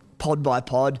it pod by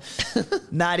pod.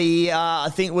 Matty, I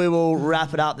think we will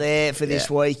wrap it up there for this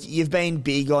week. You've been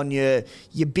big on your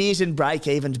Beers and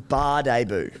Breakevens bar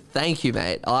debut. Thank you,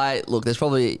 mate. Look, there's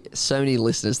probably so many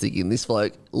listeners thinking this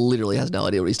bloke literally has no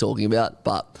idea what he's talking about,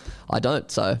 but I don't,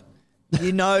 so...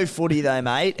 You know footy though,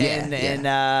 mate, and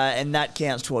that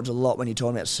counts towards a lot when you're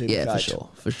talking about Supercoach. Yeah,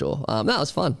 for sure. No, it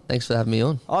was fun. Thanks for having me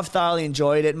on. I've thoroughly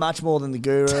enjoyed it, much more than the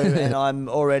Guru, and I'm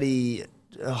already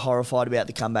horrified about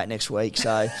the comeback next week.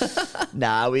 So,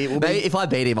 maybe if I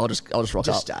beat him, I'll just rock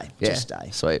up. Just stay.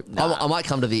 Sweet. I might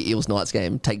come to the Eels Knights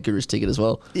game, take Guru's ticket as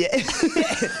well. Yeah.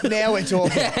 Now we're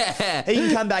talking. He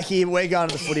can come back here. We're going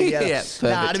to the footy together. Yeah,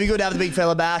 perfect. It'd be good to have the big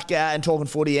fella back and talking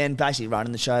footy and basically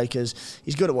running the show because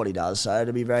he's good at what he does. So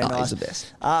it'll be very nice. He's the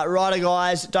best. Righto,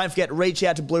 guys. Don't forget to reach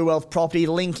out to Blue Wealth Property.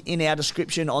 Link in our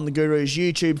description on the Guru's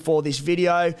YouTube for this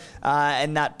video.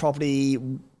 And that property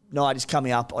night is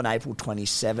coming up on April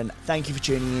 27. Thank you for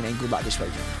tuning in and good luck this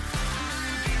weekend.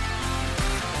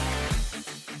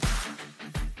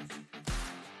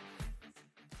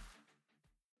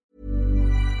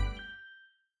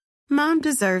 Mom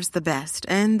deserves the best,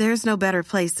 and there's no better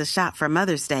place to shop for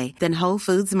Mother's Day than Whole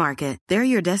Foods Market. They're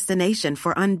your destination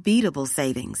for unbeatable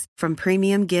savings, from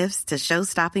premium gifts to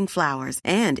show-stopping flowers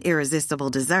and irresistible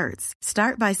desserts.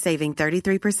 Start by saving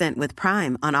 33% with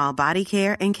Prime on all body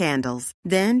care and candles.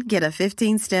 Then get a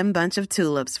 15-stem bunch of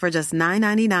tulips for just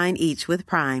 $9.99 each with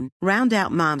Prime. Round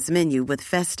out Mom's menu with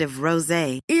festive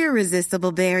rosé,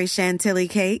 irresistible berry chantilly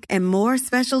cake, and more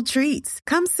special treats.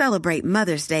 Come celebrate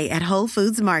Mother's Day at Whole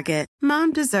Foods Market.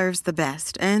 Mom deserves the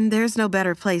best, and there's no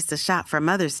better place to shop for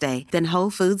Mother's Day than Whole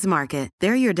Foods Market.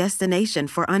 They're your destination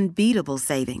for unbeatable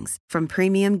savings, from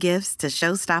premium gifts to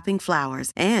show-stopping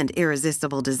flowers and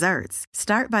irresistible desserts.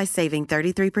 Start by saving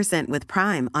 33% with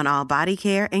Prime on all body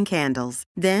care and candles.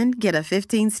 Then get a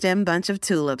 15-stem bunch of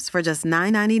tulips for just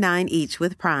 $9.99 each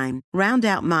with Prime. Round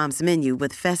out Mom's menu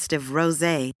with festive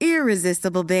rosé,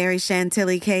 irresistible berry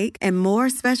chantilly cake, and more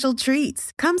special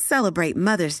treats. Come celebrate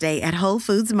Mother's Day at Whole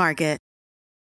Foods Market.